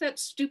 It's just that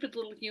stupid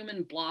little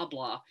human blah,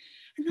 blah.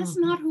 And that's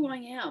not who I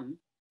am.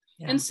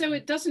 Yeah. And so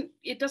it doesn't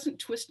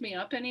twist me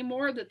up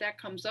anymore that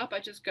comes up. I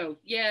just go,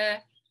 yeah.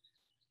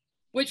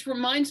 Which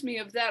reminds me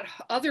of that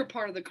other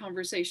part of the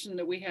conversation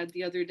that we had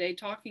the other day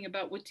talking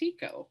about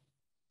Wetiko.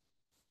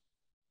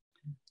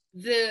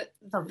 The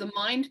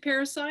mind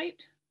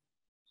parasite.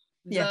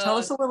 Yeah, tell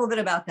us a little bit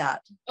about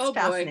that. It's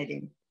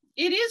fascinating. Boy.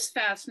 It is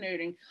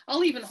fascinating.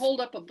 I'll even hold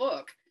up a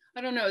book.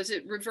 I don't know, is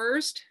it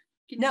reversed?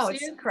 No,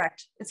 it's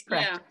correct. It's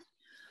correct. Yeah.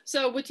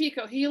 So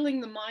Wetiko,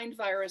 Healing the Mind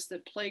Virus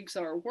That Plagues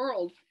Our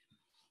World.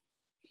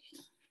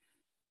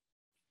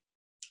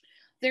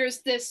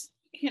 There's this,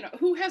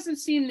 who hasn't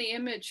seen the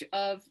image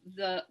of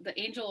the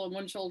angel on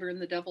one shoulder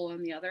and the devil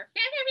on the other?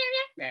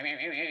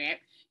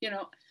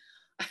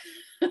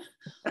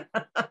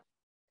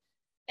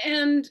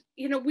 And,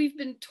 we've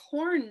been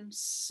torn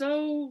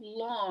so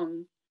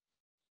long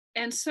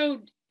and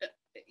so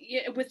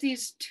with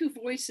these two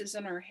voices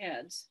in our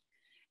heads.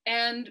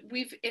 And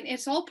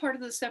it's all part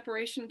of the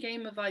separation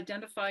game of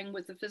identifying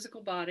with the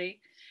physical body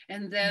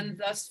and then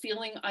thus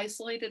feeling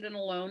isolated and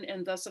alone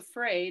and thus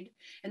afraid,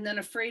 and then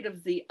afraid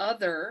of the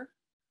other.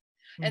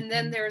 And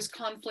then there's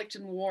conflict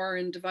and war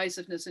and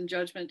divisiveness and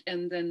judgment,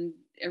 and then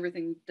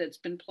everything that's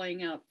been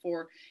playing out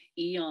for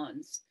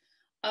eons.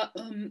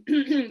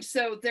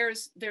 So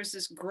there's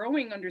this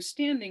growing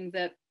understanding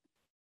that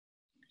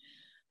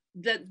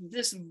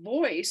this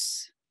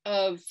voice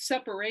of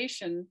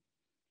separation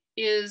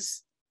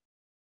is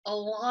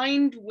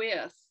aligned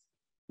with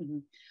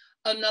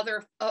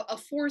a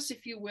force,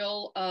 if you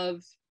will,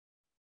 of,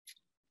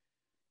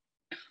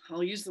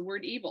 I'll use the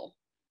word evil,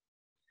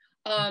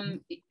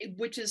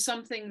 which is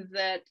something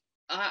that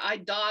I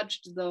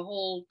dodged the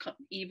whole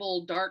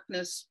evil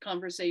darkness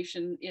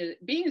conversation.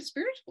 Being a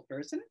spiritual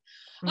person,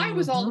 I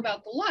was all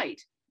about the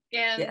light.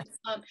 And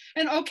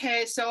and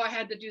okay, so I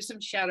had to do some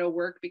shadow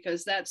work,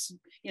 because that's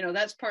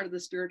part of the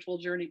spiritual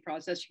journey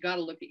process. You got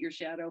to look at your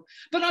shadow,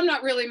 but I'm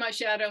not really my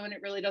shadow, and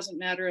it really doesn't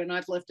matter, and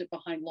I've left it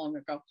behind long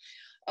ago.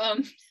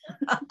 I'm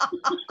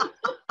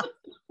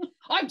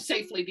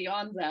safely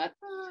beyond that.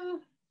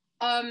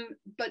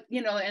 But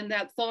and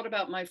that thought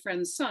about my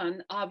friend's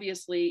son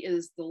obviously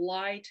is the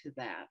lie to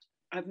that.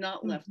 I've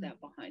not left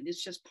that behind.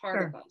 It's just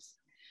part of us.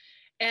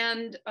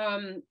 And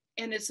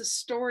it's a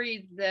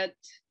story that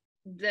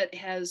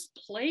has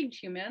plagued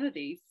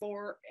humanity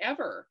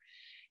forever.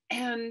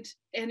 And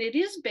it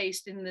is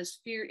based in this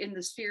fear, in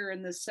this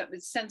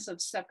sense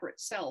of separate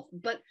self.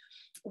 But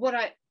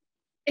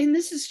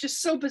this is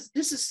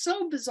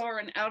so bizarre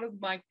and out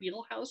of my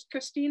wheelhouse,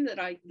 Christine, that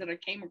I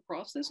came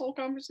across this whole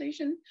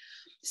conversation.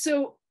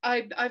 So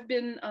I've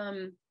been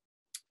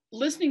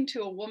listening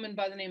to a woman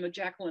by the name of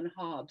Jacqueline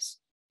Hobbs,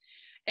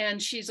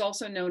 and she's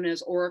also known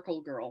as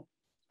Oracle Girl,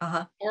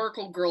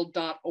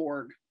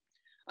 oraclegirl.org.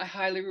 I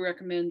highly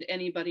recommend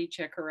anybody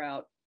check her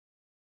out.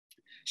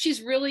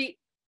 She's really,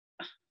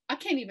 I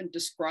can't even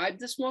describe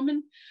this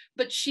woman,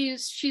 but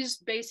she's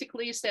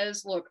basically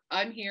says, look,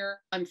 I'm here,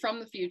 I'm from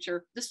the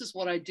future, this is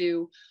what I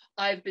do.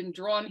 I've been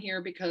drawn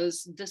here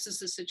because this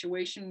is a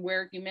situation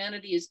where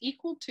humanity is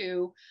equal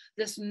to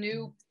this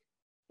new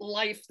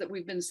life that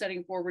we've been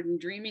setting forward and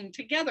dreaming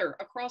together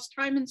across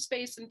time and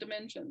space and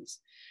dimensions.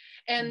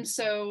 And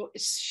so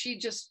she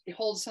just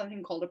holds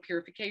something called a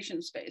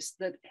purification space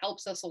that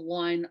helps us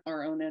align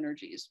our own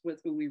energies with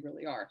who we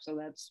really are. So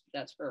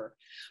that's her.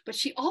 But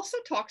she also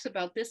talks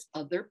about this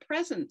other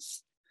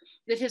presence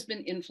that has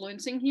been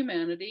influencing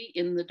humanity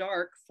in the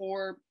dark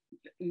for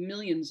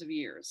millions of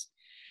years.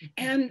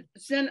 And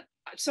then,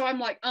 so I'm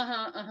like,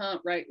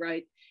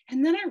 right.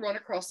 And then I run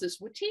across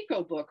this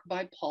Wetiko book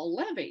by Paul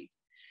Levy.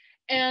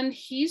 And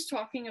he's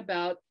talking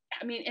about,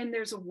 and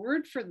there's a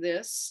word for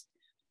this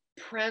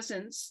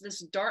presence, this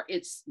dark,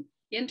 it's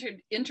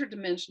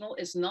interdimensional,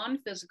 it's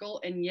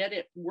non-physical, and yet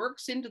it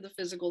works into the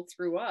physical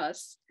through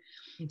us.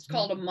 It's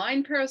called a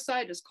mind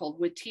parasite. It's called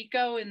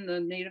Wetiko in the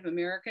Native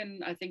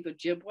American, I think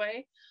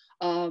Ojibwe.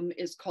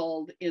 It's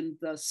called in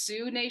the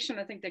Sioux Nation,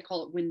 I think they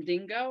call it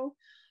Wendigo.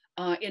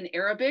 In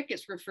Arabic,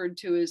 it's referred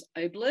to as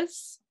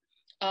Iblis,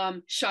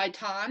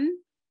 Shaitan,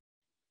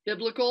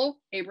 biblical,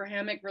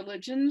 Abrahamic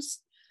religions.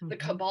 The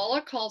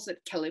Kabbalah calls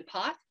it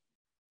Kelipat.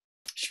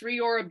 Sri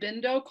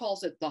Aurobindo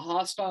calls it the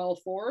hostile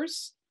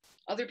force.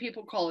 Other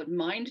people call it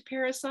mind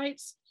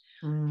parasites.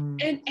 And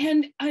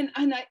then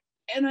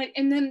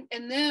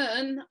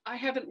I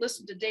haven't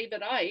listened to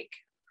David Icke,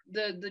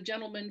 the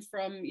gentleman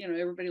from, you know,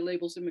 everybody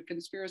labels him a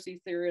conspiracy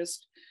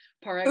theorist,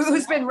 par excellence.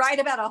 Who's been right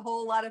about a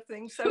whole lot of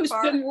things so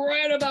far. Who's been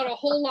right about a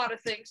whole lot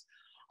of things.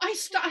 I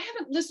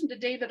haven't listened to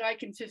David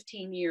Icke in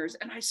 15 years,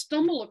 and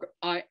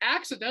I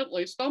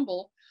accidentally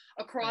stumble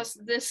across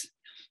this.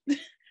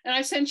 And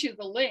I sent you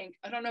the link.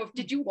 I don't know if,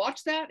 did you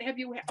watch that? Have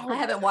you? I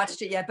haven't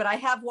watched it yet, but I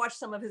have watched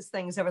some of his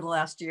things over the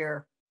last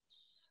year.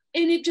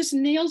 And it just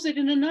nails it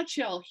in a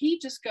nutshell. He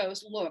just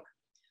goes, look,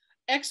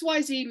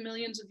 XYZ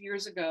millions of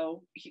years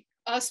ago,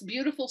 us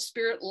beautiful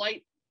spirit,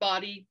 light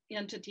body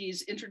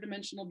entities,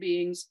 interdimensional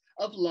beings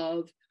of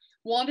love,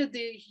 wanted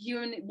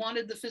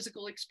the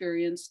physical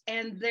experience.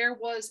 And there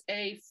was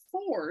a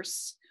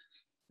force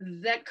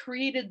that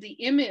created the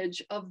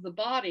image of the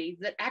body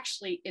that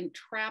actually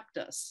entrapped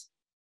us.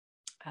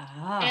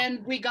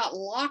 And we got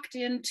locked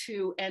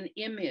into an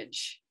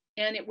image,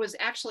 and it was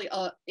actually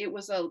a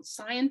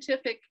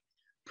scientific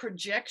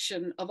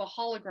projection of a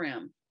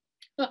hologram.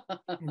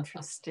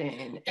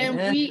 Interesting.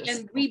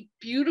 And we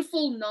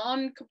beautiful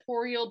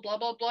non-corporeal blah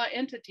blah blah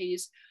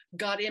entities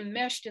got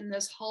enmeshed in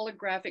this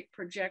holographic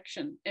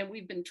projection, and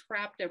we've been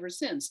trapped ever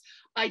since,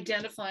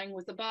 identifying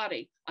with the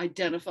body,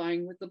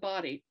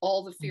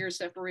 all the fear,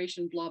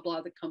 separation, blah blah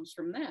that comes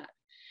from that.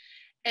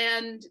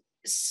 And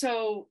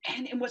so,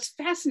 and what's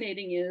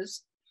fascinating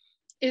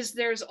is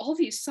there's all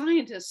these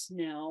scientists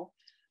now.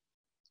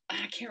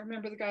 I can't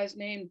remember the guy's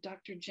name,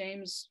 Dr.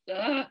 James.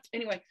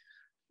 Anyway,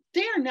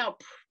 they are now,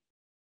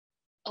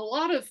 a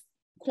lot of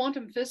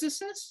quantum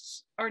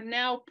physicists are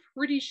now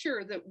pretty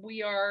sure that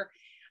we are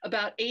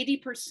about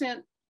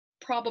 80%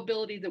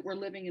 probability that we're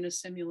living in a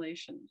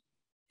simulation.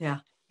 Yeah.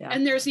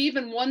 And there's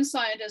even one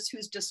scientist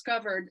who's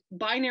discovered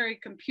binary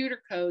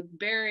computer code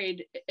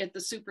buried at the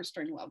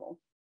superstring level.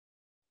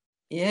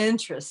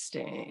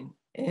 Interesting.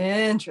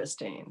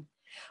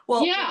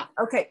 Well, yeah.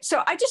 Okay.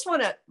 So I just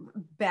want to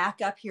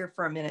back up here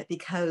for a minute,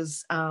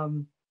 because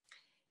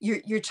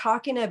you're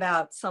talking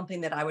about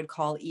something that I would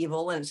call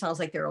evil, and it sounds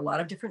like there are a lot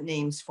of different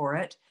names for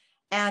it.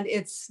 And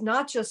it's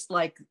not just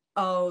like,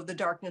 oh, the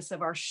darkness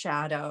of our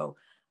shadow,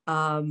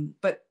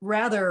 but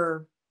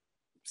rather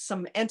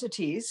some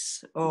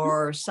entities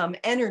or some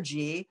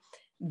energy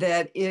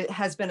that it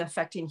has been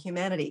affecting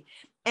humanity.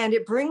 And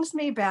it brings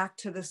me back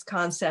to this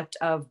concept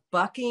of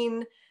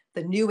bucking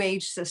the New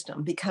Age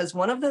system, because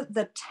one of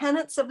the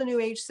tenets of the New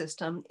Age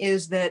system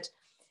is that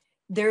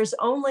there's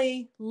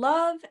only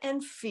love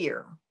and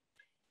fear.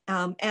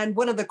 And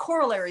one of the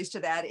corollaries to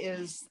that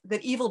is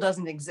that evil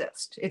doesn't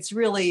exist. It's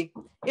really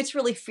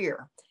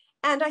fear.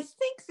 And I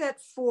think that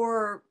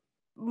for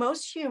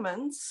most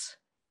humans,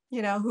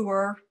 you know, who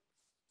are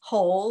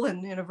whole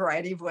and in a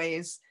variety of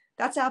ways,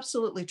 that's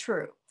absolutely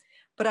true.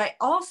 But I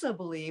also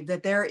believe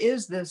that there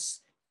is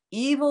this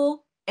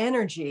evil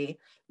energy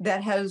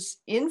that has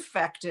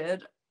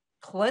infected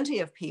plenty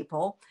of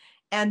people,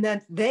 and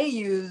that they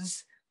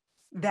use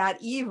that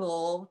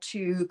evil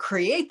to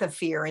create the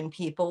fear in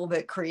people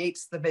that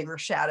creates the bigger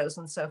shadows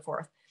and so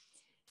forth.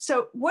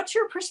 So what's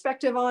your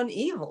perspective on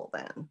evil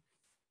then?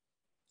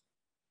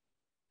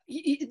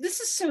 This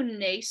is so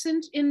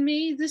nascent in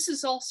me. This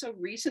is also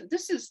recent.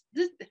 This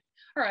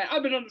all right,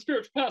 I've been on the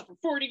spiritual path for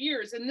 40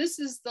 years, and this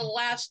is the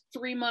last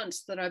 3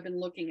 months that I've been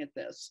looking at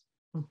this.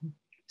 Mm-hmm.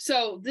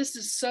 So this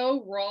is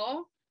so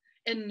raw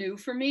and new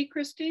for me,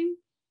 Christine.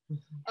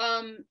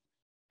 Mm-hmm.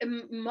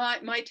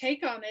 My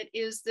take on it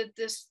is that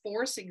this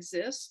force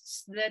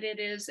exists, that it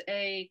is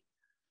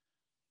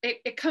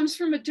it comes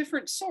from a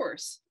different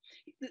source.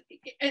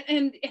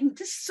 And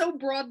this so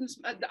broadens,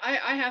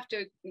 I have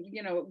to,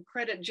 you know,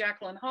 credit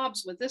Jacqueline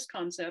Hobbs with this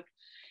concept,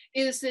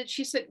 is that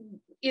she said,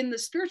 in the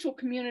spiritual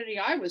community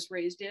I was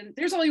raised in,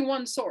 there's only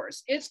one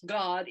source. It's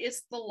God,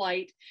 it's the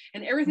light,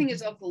 and everything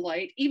is of the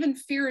light. Even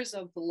fear is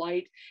of the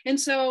light. And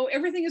so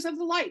everything is of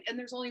the light, and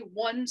there's only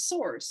one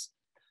source.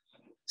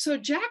 So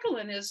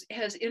Jacqueline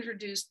has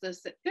introduced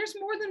this, that there's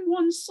more than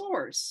one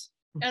source,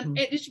 and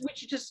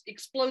which just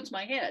explodes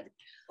my head.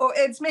 Oh,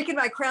 it's making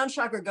my crown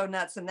chakra go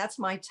nuts, and that's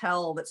my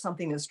tell that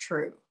something is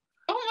true.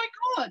 Oh my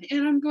God.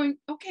 And I'm going,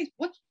 okay,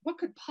 what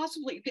could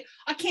possibly be?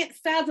 I can't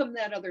fathom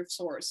that other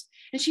source.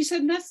 And she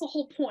said, and that's the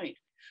whole point.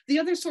 The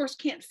other source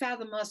can't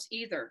fathom us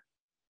either.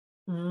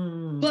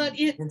 But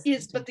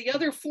but the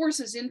other force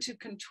is into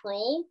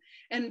control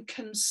and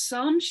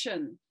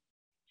consumption.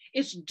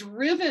 It's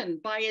driven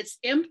by its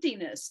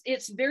emptiness.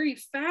 Its very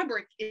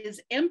fabric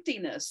is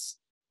emptiness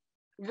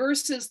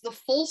versus the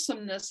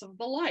fulsomeness of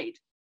the light.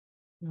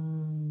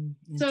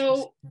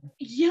 So,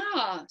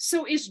 yeah,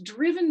 so it's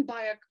driven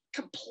by a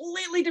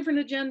completely different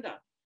agenda.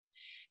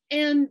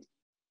 And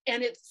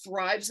it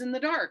thrives in the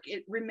dark.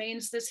 It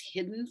remains this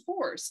hidden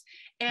force,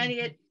 and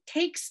it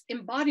takes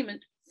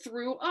embodiment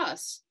through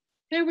us.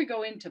 There we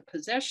go into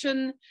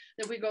possession,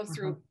 then we go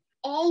through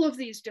all of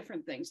these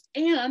different things.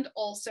 And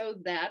also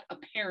that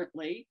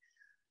apparently,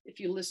 if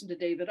you listen to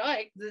David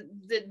Icke,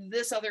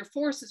 this other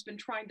force has been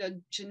trying to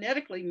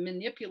genetically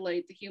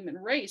manipulate the human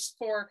race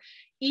for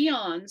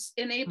eons,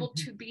 and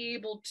to be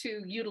able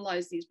to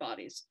utilize these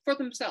bodies for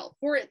themselves,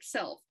 for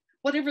itself,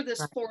 whatever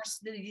this force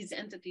that these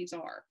entities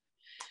are.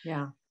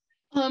 Yeah.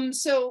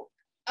 So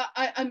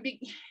I'm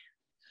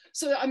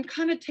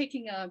kind of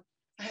taking I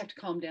have to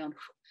calm down.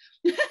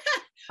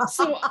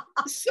 so No,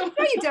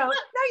 you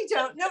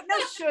don't. No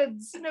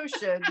shoulds.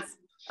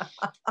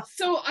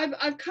 So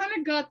I've kind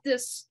of got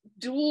this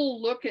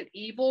dual look at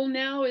evil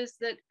now, is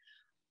that,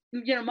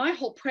 my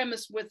whole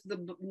premise with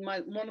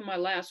one of my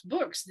last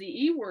books,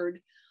 The E Word,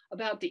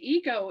 about the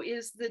ego,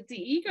 is that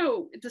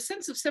the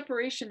sense of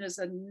separation is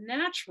a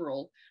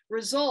natural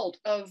result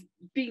of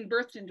being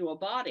birthed into a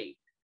body.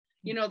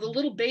 The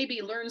little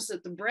baby learns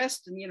that the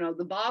breast and,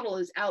 the bottle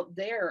is out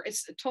there.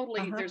 It's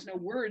totally, there's no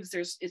words,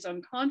 it's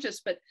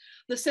unconscious, but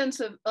the sense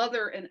of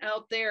other and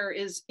out there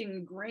is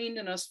ingrained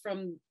in us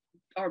from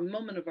our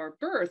moment of our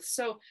birth.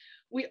 So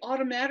we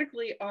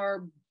automatically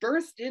are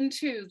birthed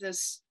into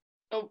this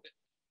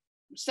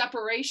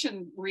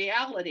separation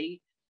reality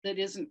that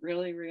isn't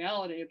really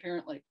reality,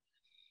 apparently.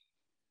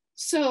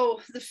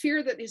 So the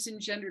fear that is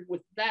engendered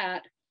with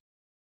that,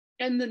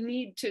 and the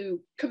need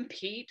to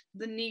compete,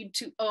 the need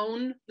to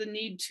own, the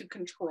need to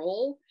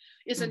control,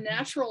 is a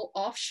natural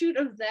offshoot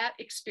of that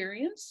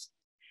experience.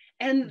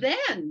 And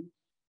then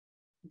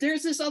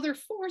there's this other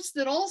force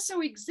that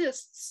also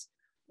exists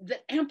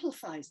that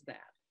amplifies that.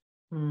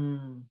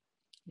 And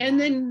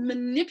then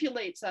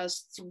manipulates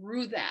us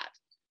through that.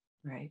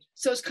 Right.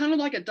 So it's kind of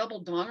like a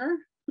double donger.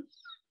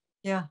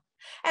 Yeah.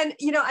 And,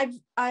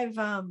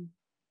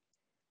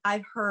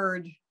 I've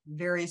heard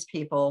various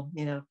people,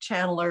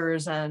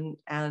 channelers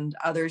and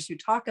others who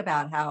talk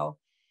about how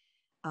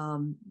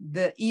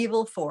the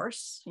evil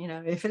force,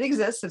 if it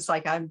exists, it's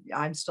like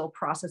I'm still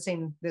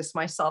processing this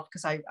myself,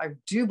 because I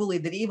do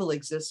believe that evil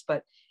exists,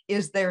 but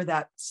is there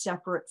that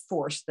separate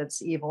force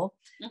that's evil?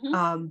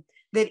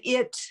 That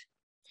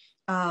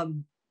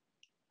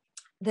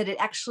it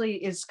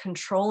actually is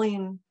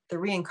controlling the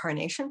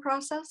reincarnation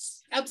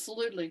process?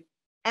 Absolutely.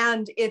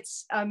 And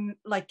it's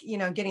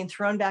getting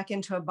thrown back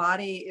into a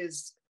body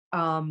is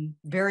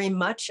very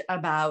much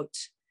about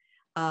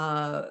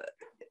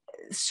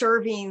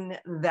serving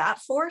that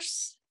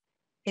force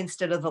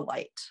instead of the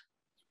light.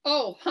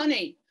 Oh,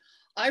 honey,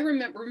 I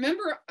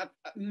remember a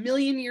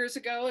million years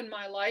ago in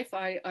my life,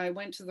 I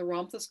went to the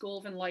Ramtha School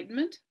of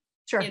Enlightenment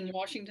in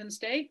Washington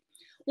State.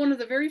 One of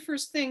the very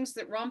first things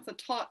that Ramtha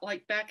taught,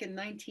 like back in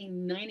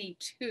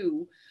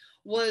 1992,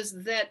 was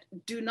that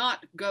do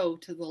not go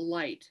to the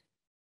light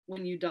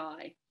when you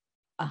die.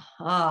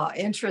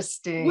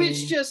 Interesting.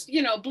 Which just,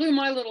 blew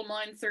my little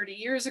mind 30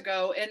 years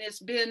ago. And it's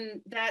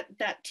been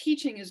that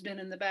teaching has been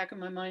in the back of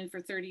my mind for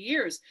 30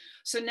 years.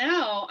 So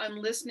now I'm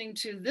listening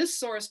to this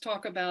source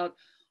talk about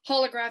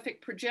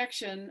holographic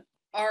projection,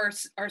 our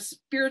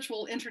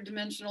spiritual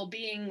interdimensional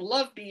being,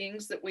 love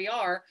beings that we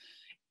are,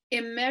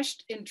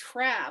 enmeshed,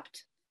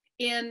 entrapped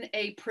in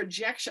a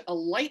projection, a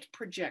light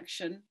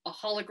projection, a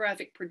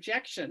holographic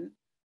projection.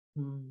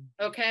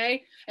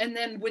 Okay. And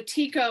then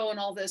Wetiko and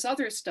all this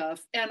other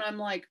stuff. And I'm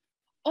like,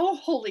 oh,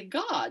 holy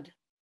God.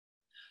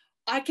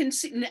 I can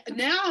see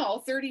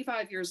now,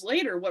 35 years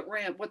later, what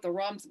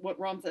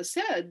Ramtha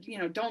said,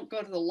 don't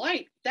go to the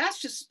light.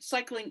 That's just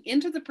cycling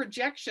into the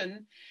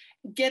projection,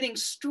 getting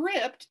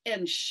stripped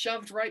and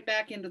shoved right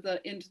back into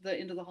the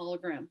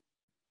hologram.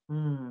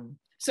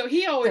 So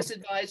he always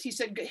advised, he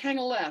said, hang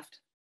a left,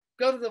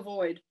 go to the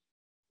void,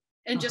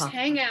 and just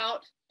hang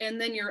out. And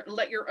then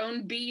let your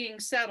own being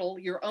settle,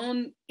 your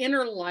own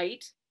inner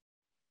light,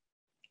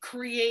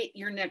 create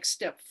your next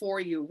step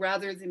for you,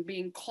 rather than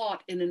being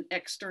caught in an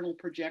external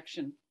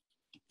projection.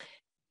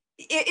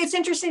 It's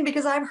interesting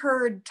because I've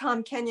heard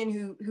Tom Kenyon,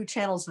 who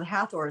channels the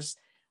Hathors,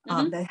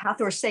 the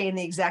Hathors saying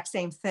the exact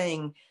same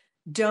thing.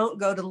 Don't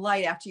go to the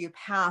light after you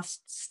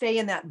pass, stay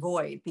in that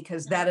void,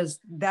 because that is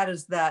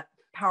that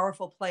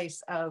powerful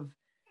place of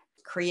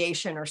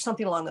creation or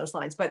something along those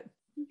lines. But,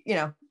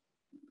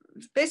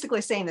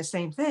 basically saying the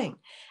same thing.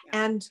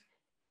 And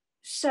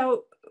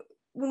so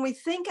when we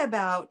think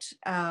about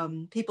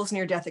people's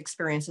near-death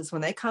experiences,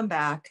 when they come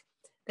back,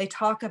 they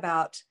talk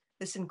about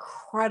this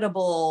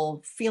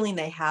incredible feeling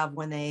they have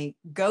when they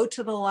go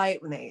to the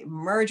light, when they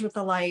merge with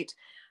the light.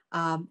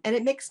 And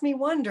it makes me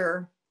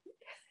wonder,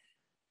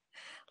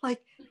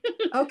 like,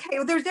 okay,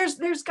 well,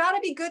 there's got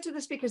to be good to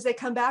this, because they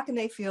come back and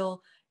they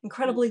feel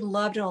incredibly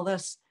loved and all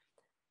this.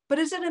 But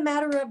is it a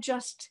matter of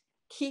just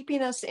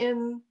keeping us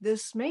in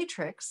this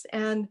matrix?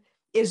 And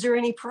is there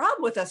any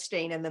problem with us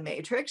staying in the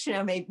matrix?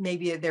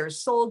 Maybe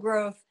there's soul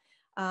growth,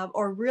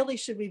 or really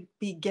should we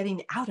be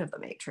getting out of the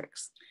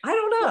matrix? I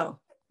don't know.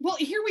 Well,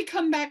 here we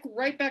come back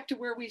right back to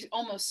where we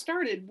almost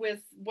started with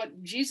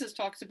what Jesus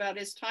talks about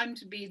is time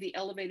to be the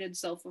elevated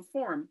self of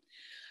form.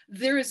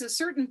 There is a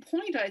certain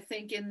point, I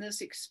think, in this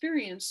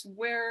experience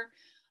where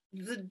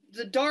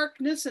the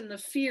darkness and the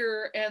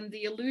fear and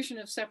the illusion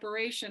of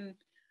separation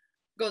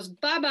goes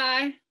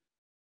bye-bye.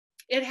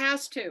 It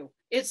has to.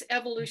 It's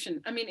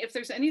evolution. I mean, if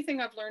there's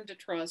anything I've learned to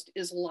trust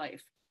is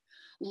life.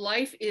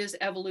 Life is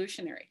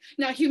evolutionary.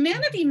 Now,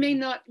 humanity may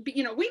not be,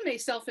 you know, we may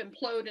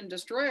self-implode and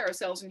destroy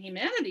ourselves and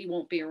humanity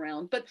won't be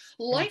around, but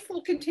life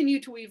will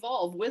continue to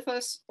evolve with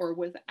us or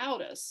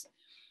without us.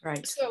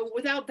 Right. So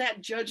without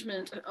that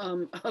judgment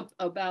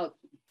about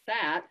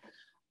that,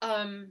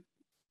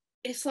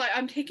 it's like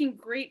I'm taking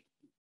great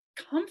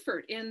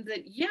comfort in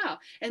that, yeah,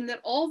 and that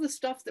all the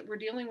stuff that we're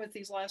dealing with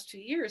these last 2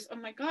 years, oh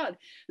my God,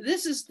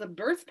 this is the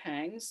birth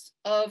pangs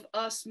of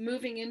us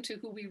moving into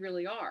who we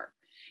really are,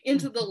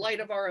 into the light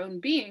of our own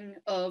being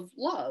of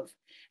love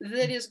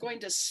that is going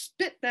to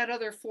spit that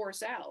other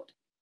force out.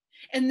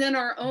 And then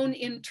our own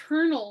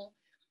internal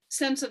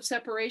sense of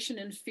separation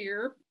and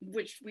fear,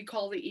 which we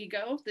call the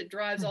ego, that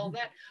drives all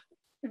that.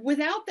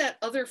 Without that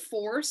other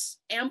force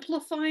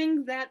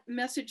amplifying that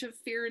message of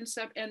fear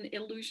and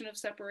illusion of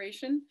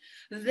separation,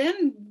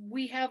 then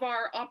we have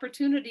our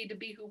opportunity to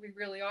be who we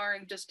really are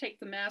and just take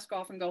the mask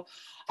off and go,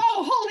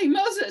 oh, holy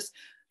Moses,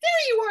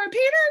 there you are,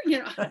 Peter. You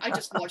know, I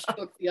just watched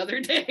Hook the other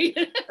day.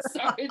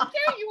 Sorry,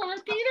 there you are,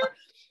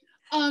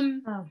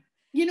 Peter.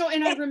 You know,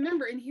 and I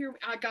remember, and here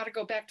I got to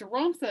go back to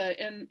Ramtha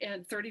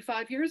and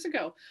 35 years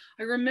ago.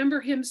 I remember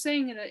him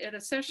saying at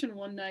a session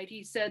one night,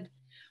 he said,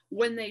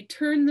 when they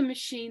turn the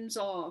machines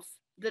off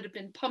that have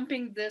been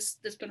pumping this,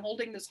 that's been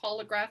holding this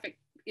holographic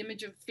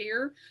image of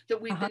fear that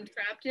we've been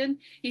trapped in,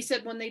 he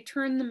said, when they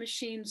turn the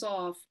machines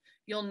off,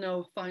 you'll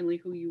know finally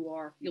who you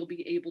are. You'll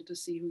be able to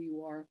see who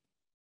you are.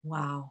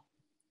 Wow.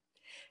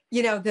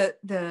 You know,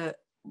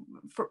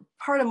 for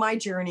part of my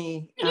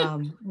journey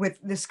with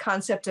this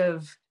concept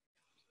of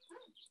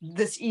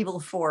this evil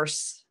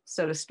force,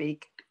 so to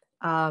speak.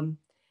 Yeah,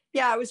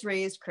 I was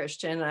raised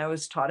Christian. I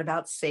was taught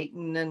about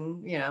Satan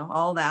and, you know,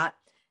 all that.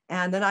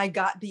 And then I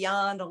got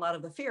beyond a lot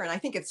of the fear. And I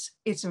think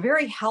it's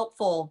very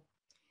helpful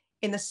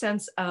in the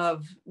sense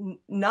of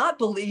not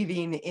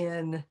believing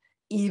in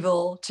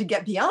evil to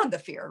get beyond the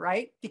fear,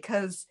 right?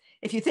 Because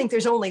if you think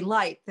there's only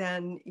light,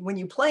 then when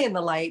you play in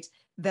the light,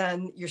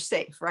 then you're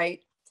safe, right?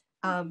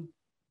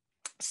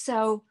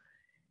 So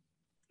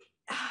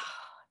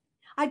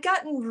I'd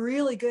gotten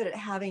really good at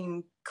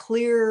having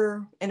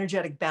clear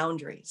energetic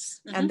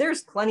boundaries. And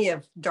there's plenty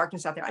of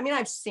darkness out there. I mean,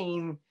 I've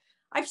seen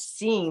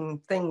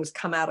things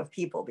come out of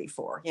people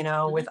before, you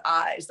know, with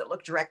eyes that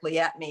look directly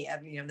at me,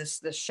 and, you know,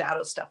 this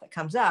shadow stuff that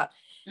comes out.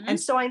 And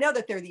so I know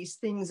that there are these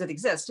things that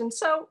exist. And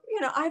so, you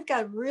know, I've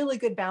got really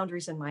good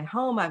boundaries in my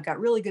home. I've got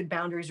really good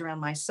boundaries around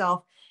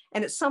myself.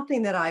 And it's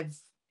something that I've,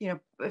 you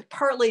know,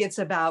 partly it's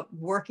about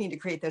working to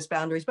create those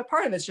boundaries, but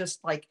part of it's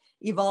just like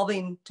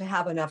evolving to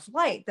have enough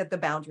light that the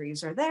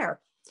boundaries are there.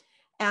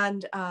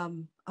 And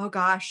oh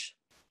gosh,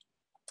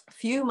 a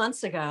few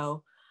months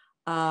ago,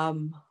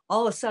 all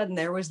of a sudden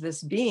there was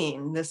this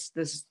being,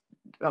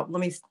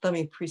 let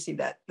me precede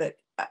that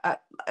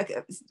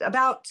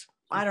about,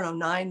 I don't know,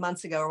 9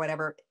 months ago or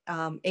whatever,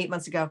 8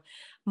 months ago,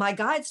 my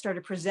guide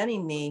started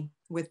presenting me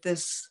with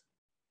this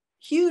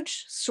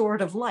huge sword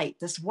of light,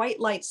 this white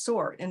light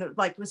sword, and it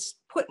like was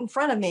put in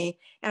front of me,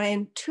 and I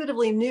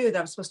intuitively knew that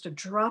I was supposed to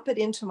drop it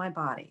into my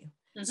body.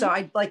 So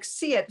I like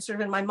see it sort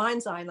of in my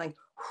mind's eye and like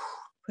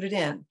put it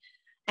in.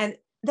 And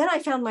then I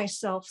found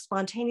myself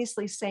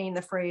spontaneously saying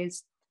the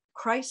phrase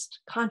Christ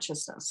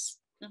consciousness.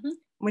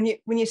 When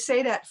you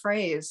say that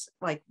phrase,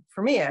 like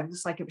for me, it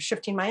was like it was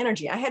shifting my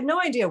energy. I had no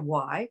idea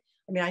why.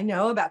 I mean, I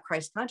know about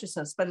Christ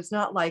consciousness, but it's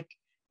not like,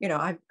 you know,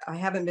 I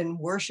haven't been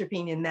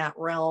worshiping in that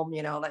realm,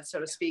 you know, that so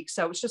to speak.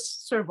 So it's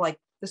just sort of like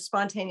this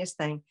spontaneous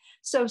thing.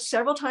 So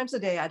several times a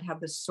day, I'd have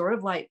this sort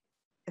of light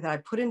that I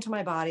put into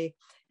my body,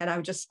 and I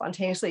would just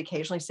spontaneously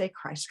occasionally say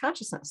Christ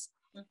consciousness.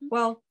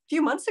 Well, a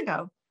few months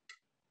ago,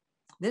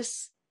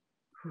 this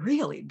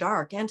really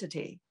dark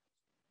entity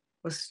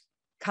was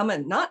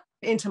coming not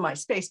into my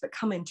space, but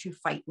coming to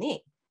fight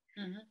me.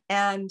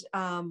 And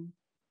I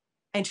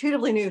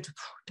intuitively knew to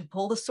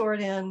pull the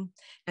sword in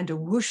and to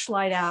whoosh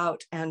light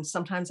out. And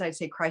sometimes I'd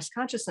say Christ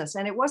consciousness.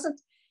 And it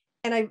wasn't,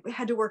 and I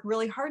had to work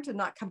really hard to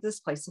not come to this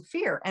place of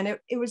fear. And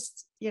it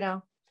was, you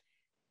know,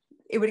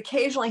 it would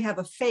occasionally have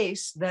a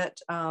face that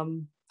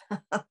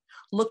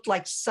looked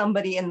like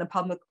somebody in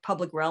the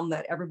public realm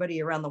that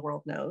everybody around the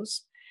world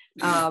knows.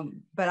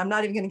 But I'm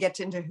not even going to get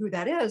into who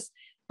that is.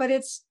 But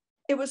it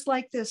was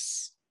like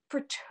this for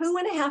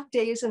 2.5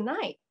 days and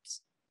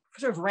nights,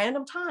 sort of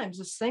random times.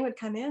 This thing would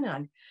come in,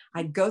 and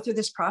I'd go through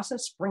this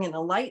process, bring in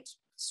a light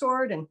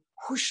sword and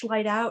whoosh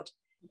light out,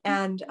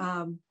 and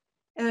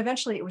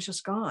eventually it was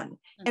just gone.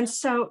 And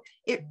so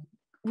it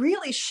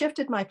really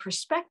shifted my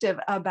perspective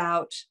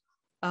about,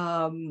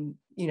 you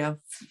know,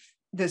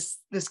 this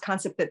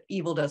concept that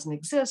evil doesn't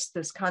exist,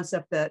 this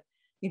concept that,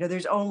 you know,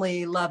 there's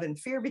only love and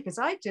fear, because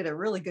I did a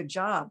really good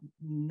job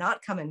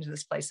not coming to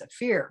this place of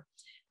fear.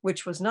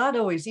 which was not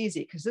always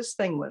easy because this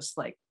thing was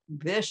like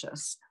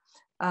vicious.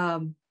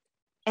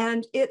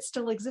 And it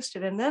still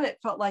existed. And then it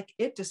felt like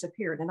it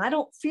disappeared. And I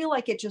don't feel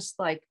like it just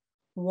like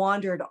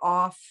wandered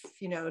off,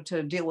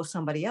 to deal with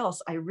somebody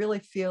else. I really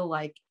feel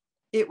like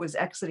it was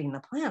exiting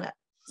the planet.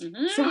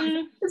 Mm-hmm.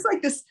 So it's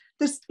like this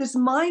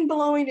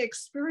mind-blowing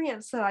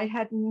experience that I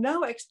had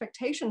no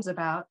expectations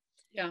about.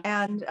 Yeah.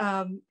 And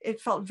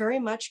it felt very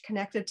much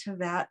connected to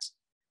that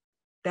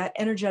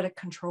energetic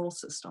control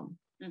system.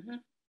 Mm-hmm.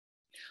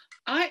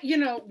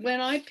 When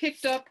I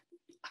picked up,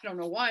 I don't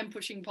know why I'm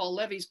pushing Paul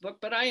Levy's book,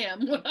 but I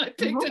am.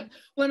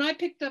 When I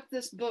picked up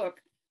this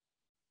book,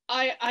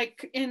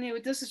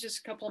 this is just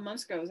a couple of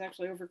months ago. It was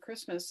actually over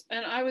Christmas,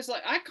 and I was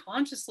like, I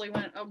consciously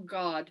went, oh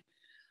God,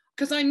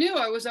 because I knew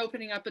I was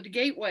opening up a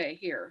gateway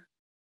here.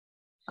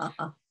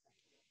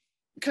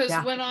 Because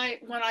when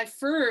I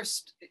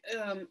first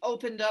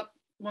opened up,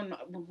 when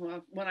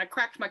I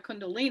cracked my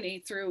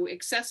Kundalini through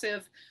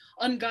excessive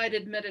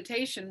unguided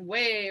meditation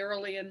way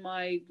early in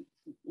my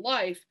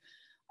life,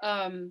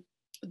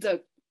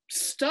 the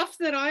stuff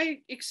that I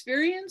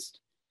experienced,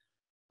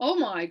 oh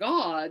my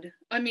God.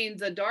 I mean,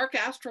 the dark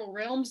astral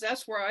realms,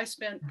 that's where I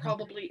spent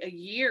probably a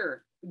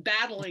year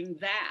battling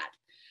that.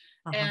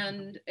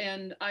 And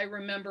I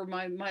remember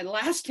my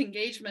last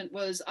engagement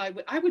was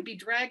I would be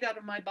dragged out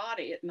of my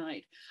body at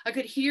night. I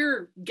could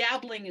hear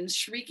gabbling and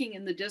shrieking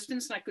in the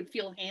distance, and I could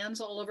feel hands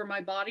all over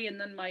my body, and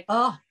then my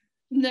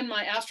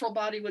astral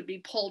body would be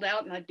pulled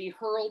out and I'd be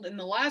hurled. And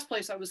the last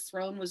place I was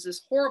thrown was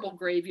this horrible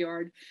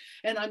graveyard,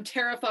 and I'm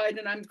terrified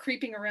and I'm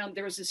creeping around.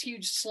 There was this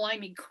huge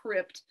slimy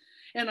crypt,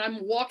 and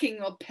I'm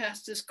walking up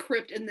past this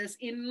crypt, and this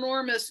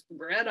enormous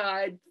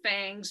red-eyed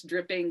fangs,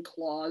 dripping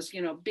claws,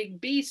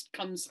 big beast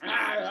comes.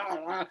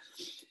 And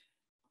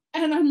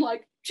I'm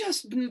like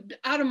just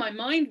out of my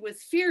mind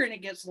with fear. And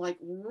it gets like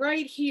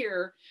right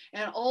here.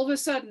 And all of a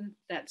sudden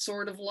that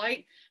sort of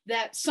light,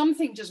 that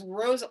something just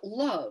rose,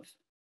 love.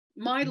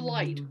 My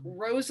light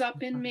rose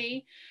up in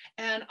me,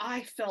 and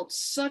I felt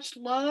such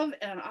love.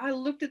 And I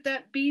looked at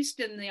that beast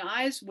in the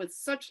eyes with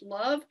such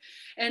love,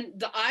 and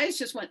the eyes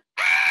just went,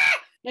 ah!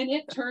 And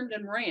it turned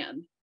and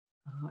ran.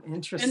 Oh,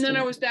 interesting. And then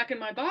I was back in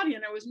my body,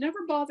 and I was never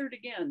bothered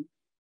again.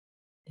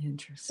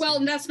 Interesting. Well,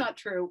 that's not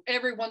true.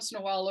 Every once in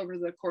a while, over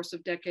the course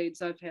of decades,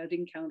 I've had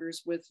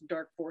encounters with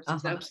dark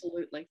forces.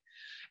 Absolutely.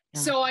 Yeah.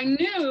 So I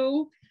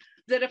knew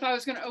that if I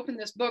was going to open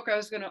this book, I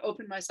was going to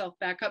open myself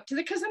back up to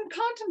it, because I'm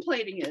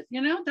contemplating it,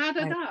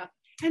 right.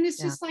 And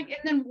it's just like, and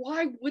then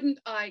why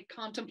wouldn't I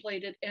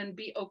contemplate it and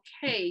be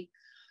okay?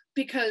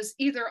 Because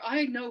either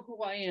I know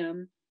who I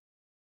am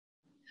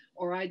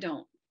or I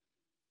don't.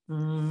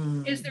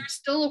 Is there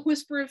still a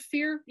whisper of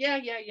fear? Yeah.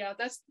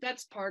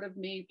 That's part of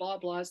me. Blah,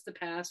 blah. It's the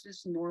past.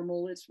 It's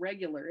normal. It's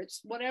regular.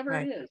 It's whatever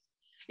it is.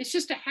 It's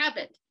just a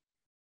habit.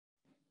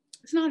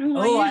 It's not who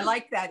I am. Oh, I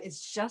like that.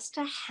 It's just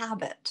a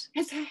habit.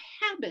 It's a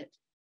habit.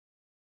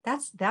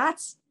 That's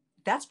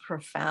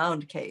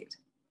profound, Cate.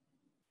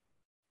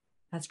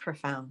 That's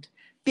profound.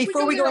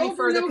 Before we go any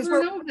further, because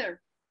we're over there,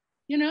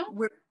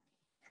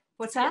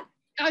 what's that?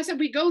 I said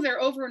we go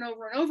there over and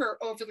over and over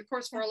the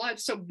course of our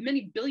lives, so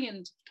many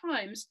billions of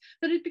times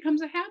that it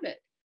becomes a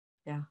habit.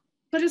 Yeah.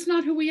 But it's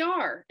not who we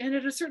are. And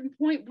at a certain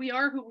point, we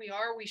are who we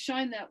are. We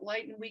shine that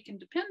light, and we can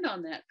depend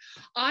on that.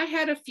 I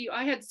had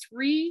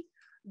 3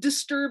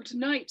 disturbed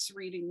nights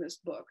reading this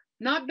book.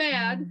 Not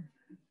bad,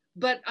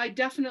 but I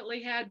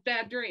definitely had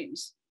bad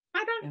dreams.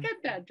 I don't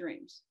get bad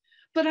dreams,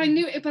 but I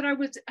knew it. But I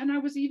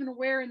was even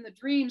aware in the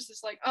dreams.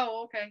 It's like,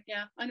 oh, okay,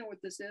 yeah, I know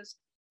what this is.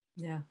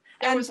 Yeah,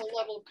 there was a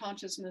level of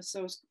consciousness,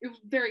 so it was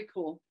very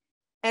cool.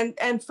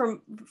 And for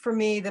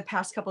me, the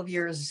past couple of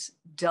years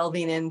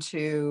delving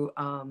into,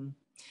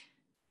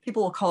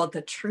 people will call it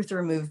the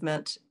truther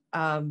movement.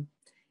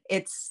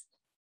 It's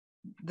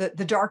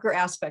the darker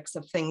aspects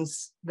of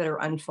things that are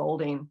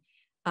unfolding.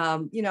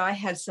 I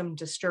had some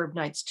disturbed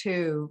nights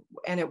too,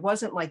 and it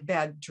wasn't like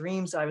bad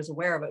dreams I was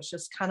aware of. It was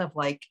just kind of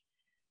like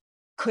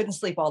couldn't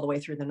sleep all the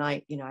way through the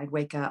night. I'd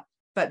wake up.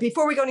 But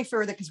before we go any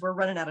further, because we're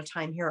running out of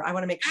time here, I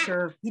want to make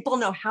sure people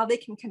know how they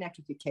can connect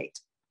with you, Cate.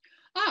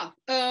 God,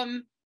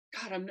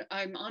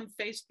 I'm on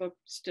Facebook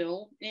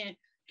still.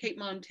 Cate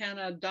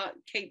Montana.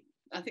 Cate.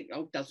 I think,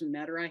 it doesn't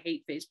matter. I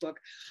hate Facebook.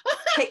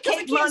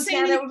 Cate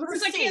Montana.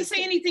 Because I can't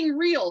say anything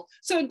real.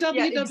 So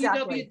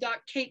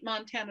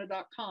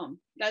www.catemontana.com.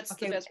 That's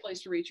the best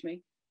place to reach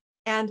me.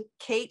 And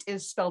Cate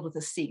is spelled with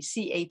a C,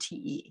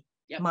 C-A-T-E.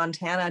 Yep.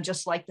 Montana,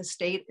 just like the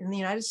state in the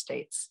United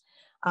States.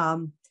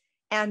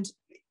 And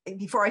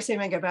before I say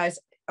my goodbyes,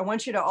 I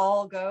want you to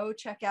all go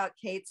check out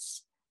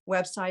Cate's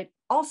website.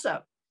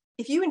 Also,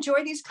 if you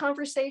enjoy these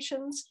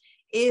conversations,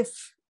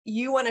 if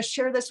you want to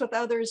share this with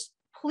others,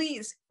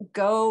 please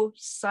go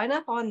sign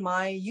up on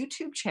my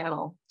YouTube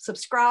channel,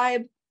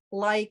 subscribe,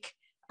 like.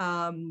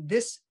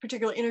 This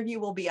particular interview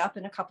will be up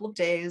in a couple of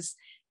days.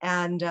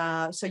 And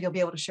so you'll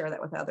be able to share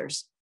that with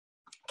others.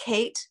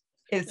 Cate,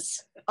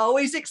 it's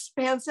always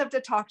expansive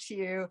to talk to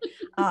you.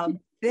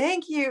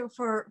 Thank you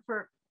for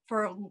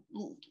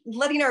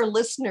letting our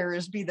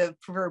listeners be the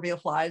proverbial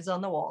flies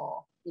on the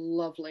wall.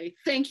 Lovely.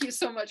 Thank you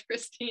so much,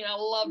 Christine. I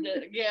loved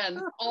it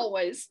again,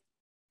 always.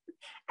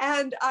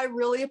 And I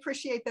really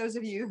appreciate those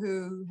of you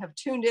who have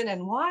tuned in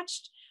and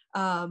watched.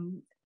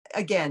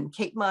 Again,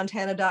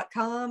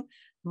 catemontana.com.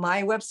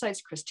 My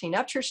website's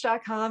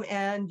christineupchurch.com,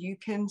 and you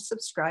can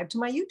subscribe to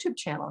my YouTube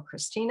channel,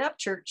 Christine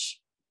Upchurch.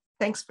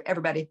 Thanks,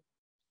 everybody.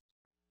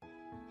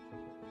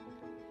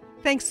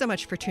 Thanks so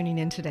much for tuning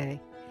in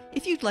today.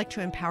 If you'd like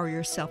to empower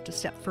yourself to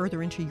step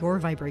further into your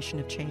vibration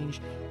of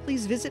change,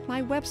 please visit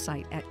my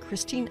website at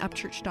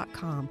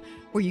christineupchurch.com,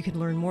 where you can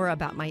learn more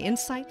about my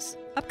insights,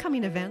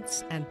 upcoming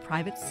events, and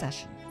private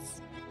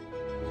sessions.